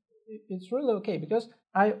it's really okay, because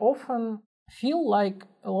I often feel like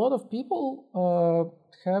a lot of people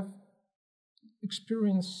have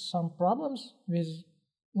experienced some problems with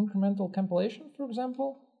incremental compilation, for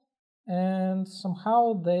example, and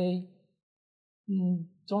somehow they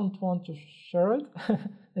don't want to share it,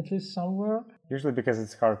 at least somewhere. Usually because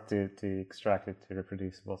it's hard to extract it to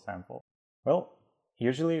reproducible sample. Well,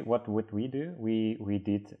 usually what we do, we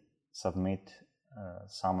did submit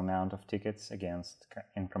some amount of tickets against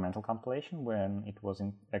incremental compilation when it was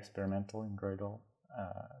experimental in Gradle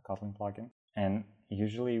Kotlin plugin. And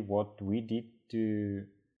usually what we did to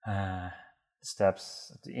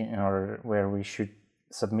steps in order where we should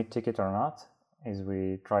submit ticket or not is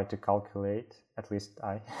we try to calculate, at least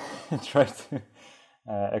I try to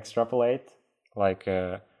extrapolate like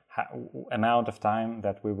amount of time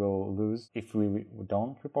that we will lose if we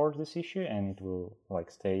don't report this issue, and it will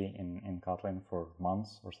like stay in Kotlin for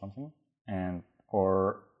months or something, and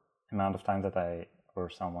or amount of time that I or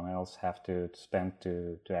someone else have to spend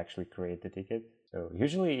to actually create the ticket. So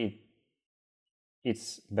usually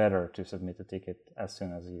it's better to submit a ticket as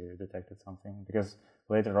soon as you detected something, because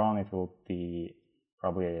later on it will be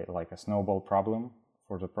probably like a snowball problem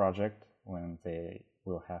for the project when they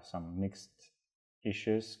will have some mixed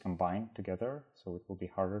issues combined together, so it will be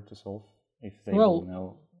harder to solve if they will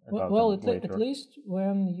know about them later. At least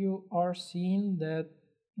when you are seeing that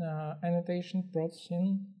annotation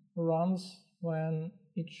processing runs when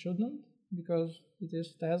it shouldn't, because it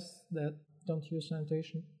is tests that don't use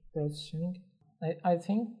annotation processing, I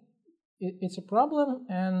think it's a problem.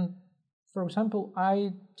 And for example,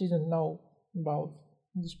 I didn't know about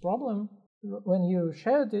this problem. When you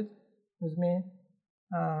shared it with me,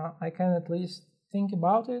 I can at least think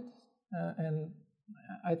about it, and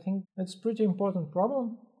I think that's a pretty important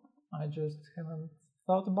problem. I just haven't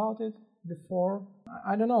thought about it before.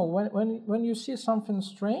 I don't know, when you see something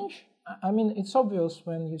strange, I mean, it's obvious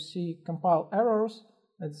when you see compile errors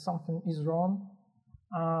that something is wrong,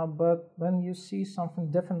 but when you see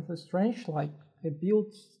something definitely strange, like a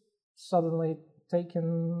build suddenly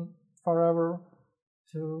taken forever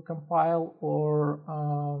to compile,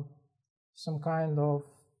 or some kind of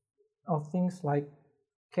things like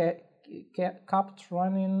kept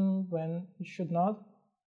running when it should not,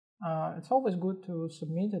 it's always good to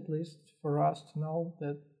submit, at least for us to know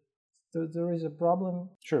that there is a problem.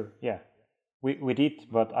 Sure, yeah. We did,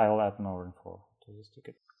 but I'll add more info to this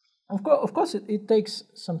ticket. Of course, it takes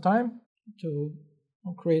some time to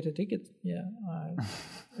create a ticket. Yeah,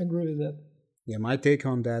 I agree with that. Yeah, my take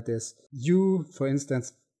on that is you, for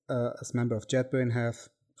instance, as member of JetBrains, have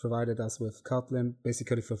provided us with Kotlin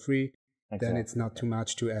basically for free. Exactly. Then it's not too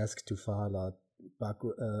much to ask to file a bug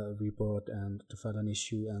report and to file an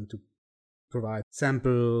issue and to provide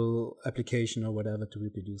sample application or whatever to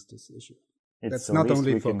reproduce this issue. That's not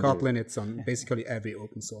only for Kotlin, it's on basically every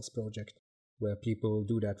open source project where people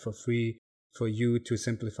do that for free for you to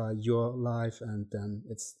simplify your life, and then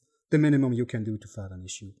it's the minimum you can do to file an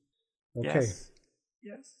issue. Okay.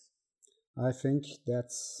 Yes. I think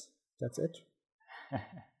that's it.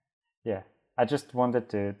 Yeah. I just wanted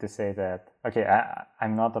to say that, okay,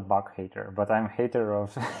 I'm not a bug hater, but I'm a hater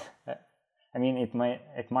of... I mean, it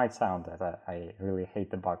might sound that I really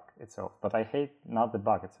hate the bug itself, but I hate not the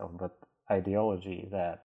bug itself, but ideology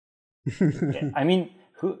that... Yeah, I mean,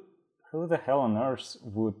 who the hell on earth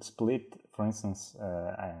would split, for instance,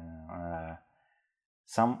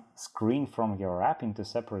 some screen from your app into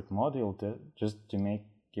separate module just to make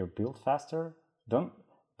your build faster?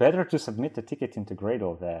 Better to submit a ticket into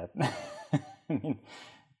Gradle that I mean,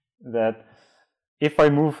 that if I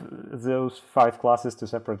move those 5 classes to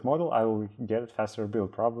separate module, I will get a faster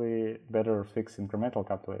build. Probably better fix incremental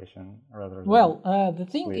compilation rather than... Well, the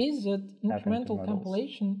thing is that incremental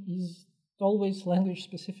compilation is always language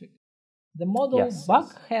specific. The model bug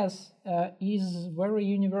has is very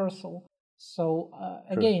universal. So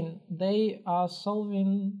again, they are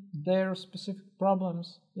solving their specific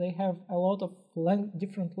problems. They have a lot of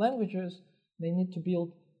different languages they need to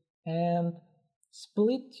build, and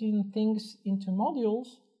splitting things into modules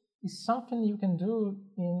is something you can do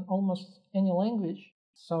in almost any language.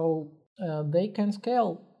 So they can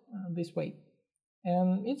scale this way,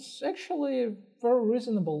 and it's actually very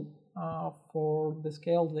reasonable for the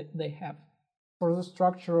scale that they have, for the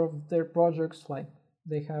structure of their projects. Like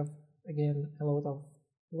they have, again, a lot of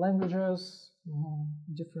languages,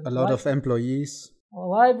 different... A lot of employees.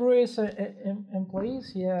 Libraries,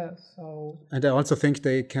 employees, yeah. So... And I also think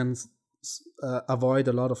they can avoid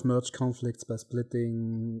a lot of merge conflicts by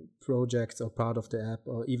splitting projects or part of the app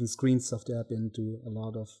or even screens of the app into a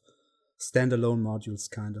lot of standalone modules,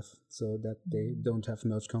 kind of, so that they don't have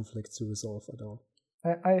merge conflicts to resolve at all.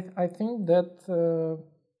 I think that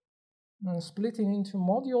splitting into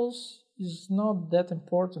modules is not that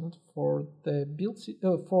important for the build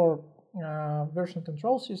for version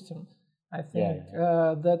control system. I think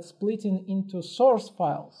that splitting into source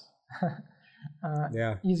files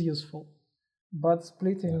is useful, but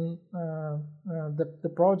splitting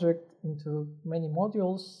the project into many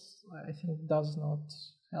modules, I think, does not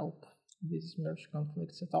help these merge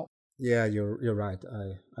conflicts at all. Yeah, you're right.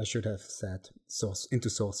 I should have said into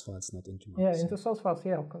source files, not into modules. Yeah, into source files.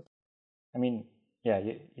 Yeah, of course. I mean, yeah,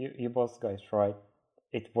 you both guys right.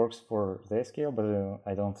 It works for their scale, but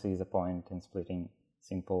I don't see the point in splitting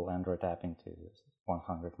simple Android app into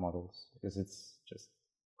 100 modules, because it's just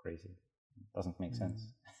crazy. It doesn't make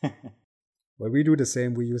sense. Well, we do the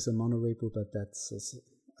same. We use a monorepo, but that's,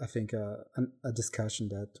 I think, a discussion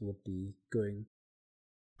that would be going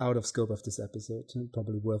out of scope of this episode, and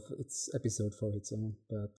probably worth its episode for its own.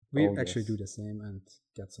 But we actually do the same and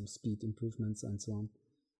get some speed improvements and so on.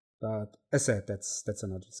 But as I said, that's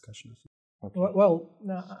another discussion. Okay. Well,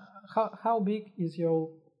 how big is your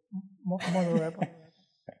monorepo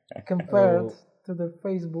compared to the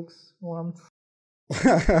Facebook's one?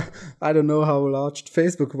 I don't know how large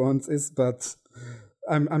Facebook ones is, but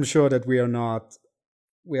I'm sure that we are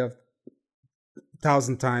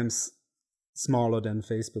 1,000 times smaller than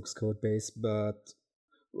Facebook's code base. But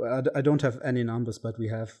I don't have any numbers, but we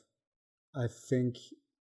have, I think,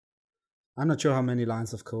 I'm not sure how many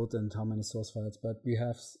lines of code and how many source files, but we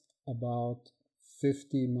have about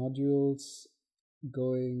 50 modules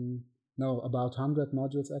about 100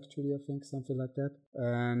 modules actually, I think, something like that.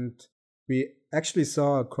 And we actually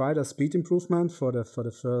saw quite a speed improvement for the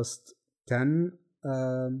first 10,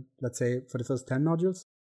 let's say for the first 10 modules,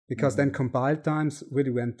 because then compile times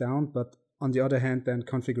really went down, but on the other hand, then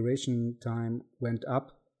configuration time went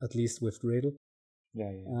up, at least with Gradle.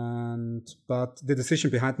 But the decision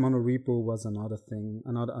behind monorepo was another thing,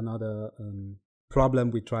 another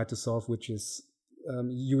problem we tried to solve, which is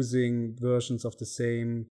using versions of the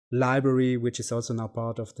same library, which is also now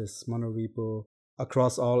part of this monorepo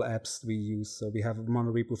across all apps we use. So we have a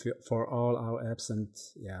monorepo for all our apps, and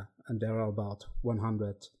there are about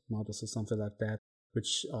 100 modules or something like that,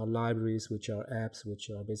 which are libraries, which are apps, which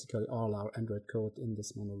are basically all our Android code in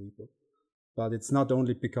this monorepo. But it's not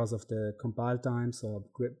only because of the compile times or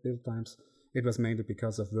build times, it was mainly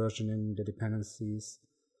because of versioning the dependencies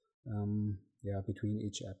between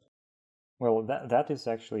each app. Well, that is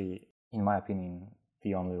actually, in my opinion,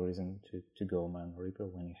 the only reason to go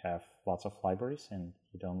monorepo when you have lots of libraries and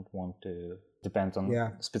you don't want to depend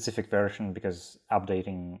on specific version, because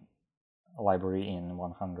updating a library in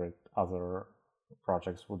 100 other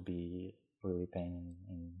projects would be really pain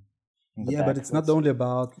in the back. But it's not only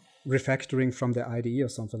about refactoring from the IDE or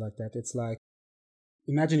something like that. It's like,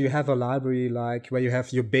 imagine you have a library like where you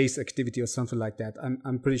have your base activity or something like that.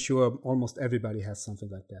 I'm pretty sure almost everybody has something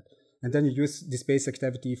like that. And then you use this base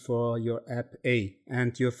activity for your app A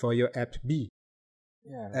and for your app B.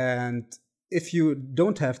 Yeah. And if you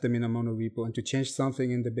don't have them in a monorepo and to change something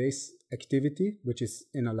in the base activity, which is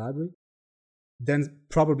in a library, then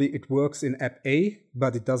probably it works in app A,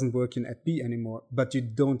 but it doesn't work in app B anymore. But you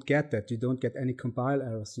don't get that. You don't get any compile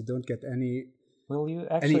errors. You don't get any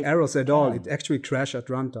errors at all. It actually crashes at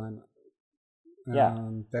runtime.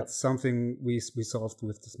 That's something we solved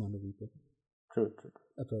with this monorepo. True.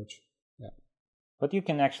 Approach. Yeah. But you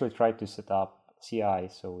can actually try to set up CI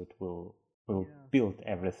so it will build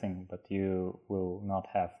everything, but you will not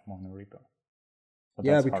have monorepo.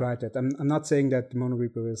 So we tried that. I'm not saying that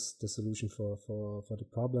monorepo is the solution for the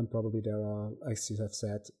problem. Probably there are, as you have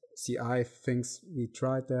said, CI things. We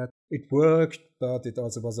tried that. It worked, but it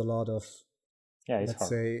also was a lot of, a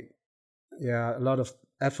lot of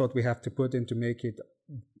effort we have to put in to make it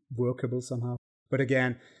workable somehow. But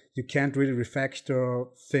again, you can't really refactor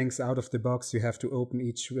things out of the box. You have to open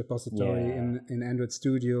each repository in Android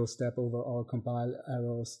Studio, step over all compile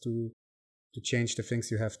errors to change the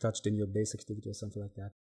things you have touched in your base activity or something like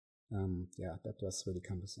that. That was really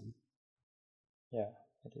cumbersome. Yeah,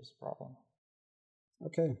 it is a problem.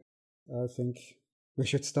 Okay, I think we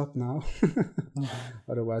should stop now.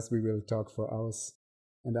 Otherwise, we will talk for hours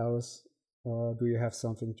and hours. Do you have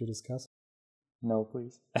something to discuss? No,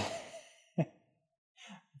 please.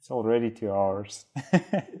 It's already 2 hours.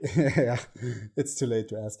 Yeah, it's too late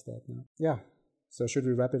to ask that now. Yeah, so should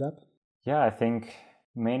we wrap it up? Yeah, I think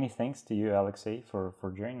many thanks to you, Alexey, for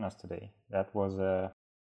joining us today. That was a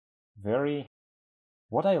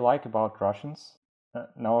what I like about Russians,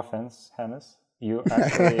 no offense, Hannes, you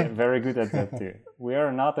actually very good at that too. We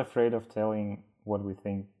are not afraid of telling what we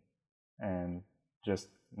think and just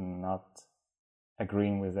not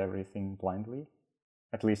agreeing with everything blindly,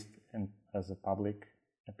 at least as a public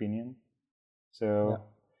opinion. So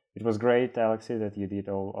it was great, Alexey, that you did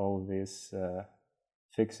all these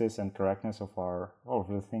fixes and correctness of all of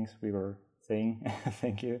the things we were saying.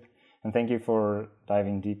 Thank you. And thank you for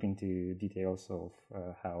diving deep into details of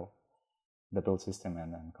how the build system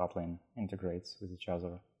and Kotlin integrates with each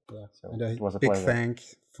other. Yeah. So and it was a big pleasure. Thank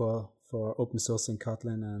for open sourcing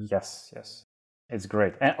Kotlin. And Yes. It's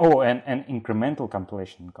great. And incremental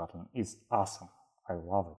compilation in Kotlin is awesome. I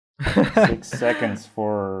love it. 6 seconds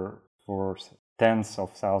for tens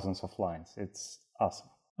of thousands of lines. It's awesome.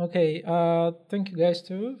 Okay, thank you guys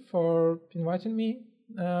too for inviting me.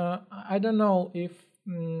 I don't know if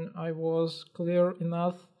I was clear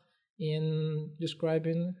enough in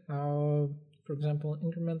describing how, for example,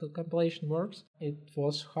 incremental compilation works. It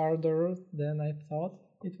was harder than I thought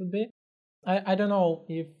it would be. I don't know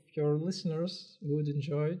if your listeners would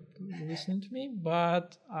enjoy listening to me,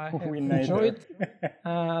 but I have enjoyed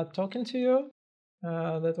talking to you.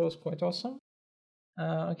 That was quite awesome.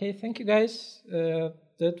 Okay, thank you guys.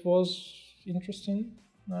 That was interesting.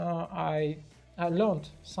 I learned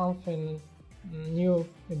something new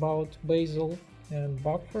about Bazel and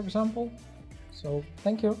Bug, for example. So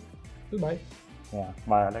thank you. Goodbye. Yeah,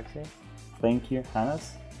 bye, Alexey. Thank you,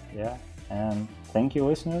 Hannes. Yeah, and thank you,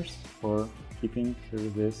 listeners, for keeping through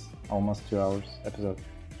this almost 2 hours episode.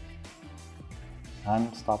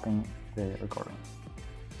 I'm stopping the recording.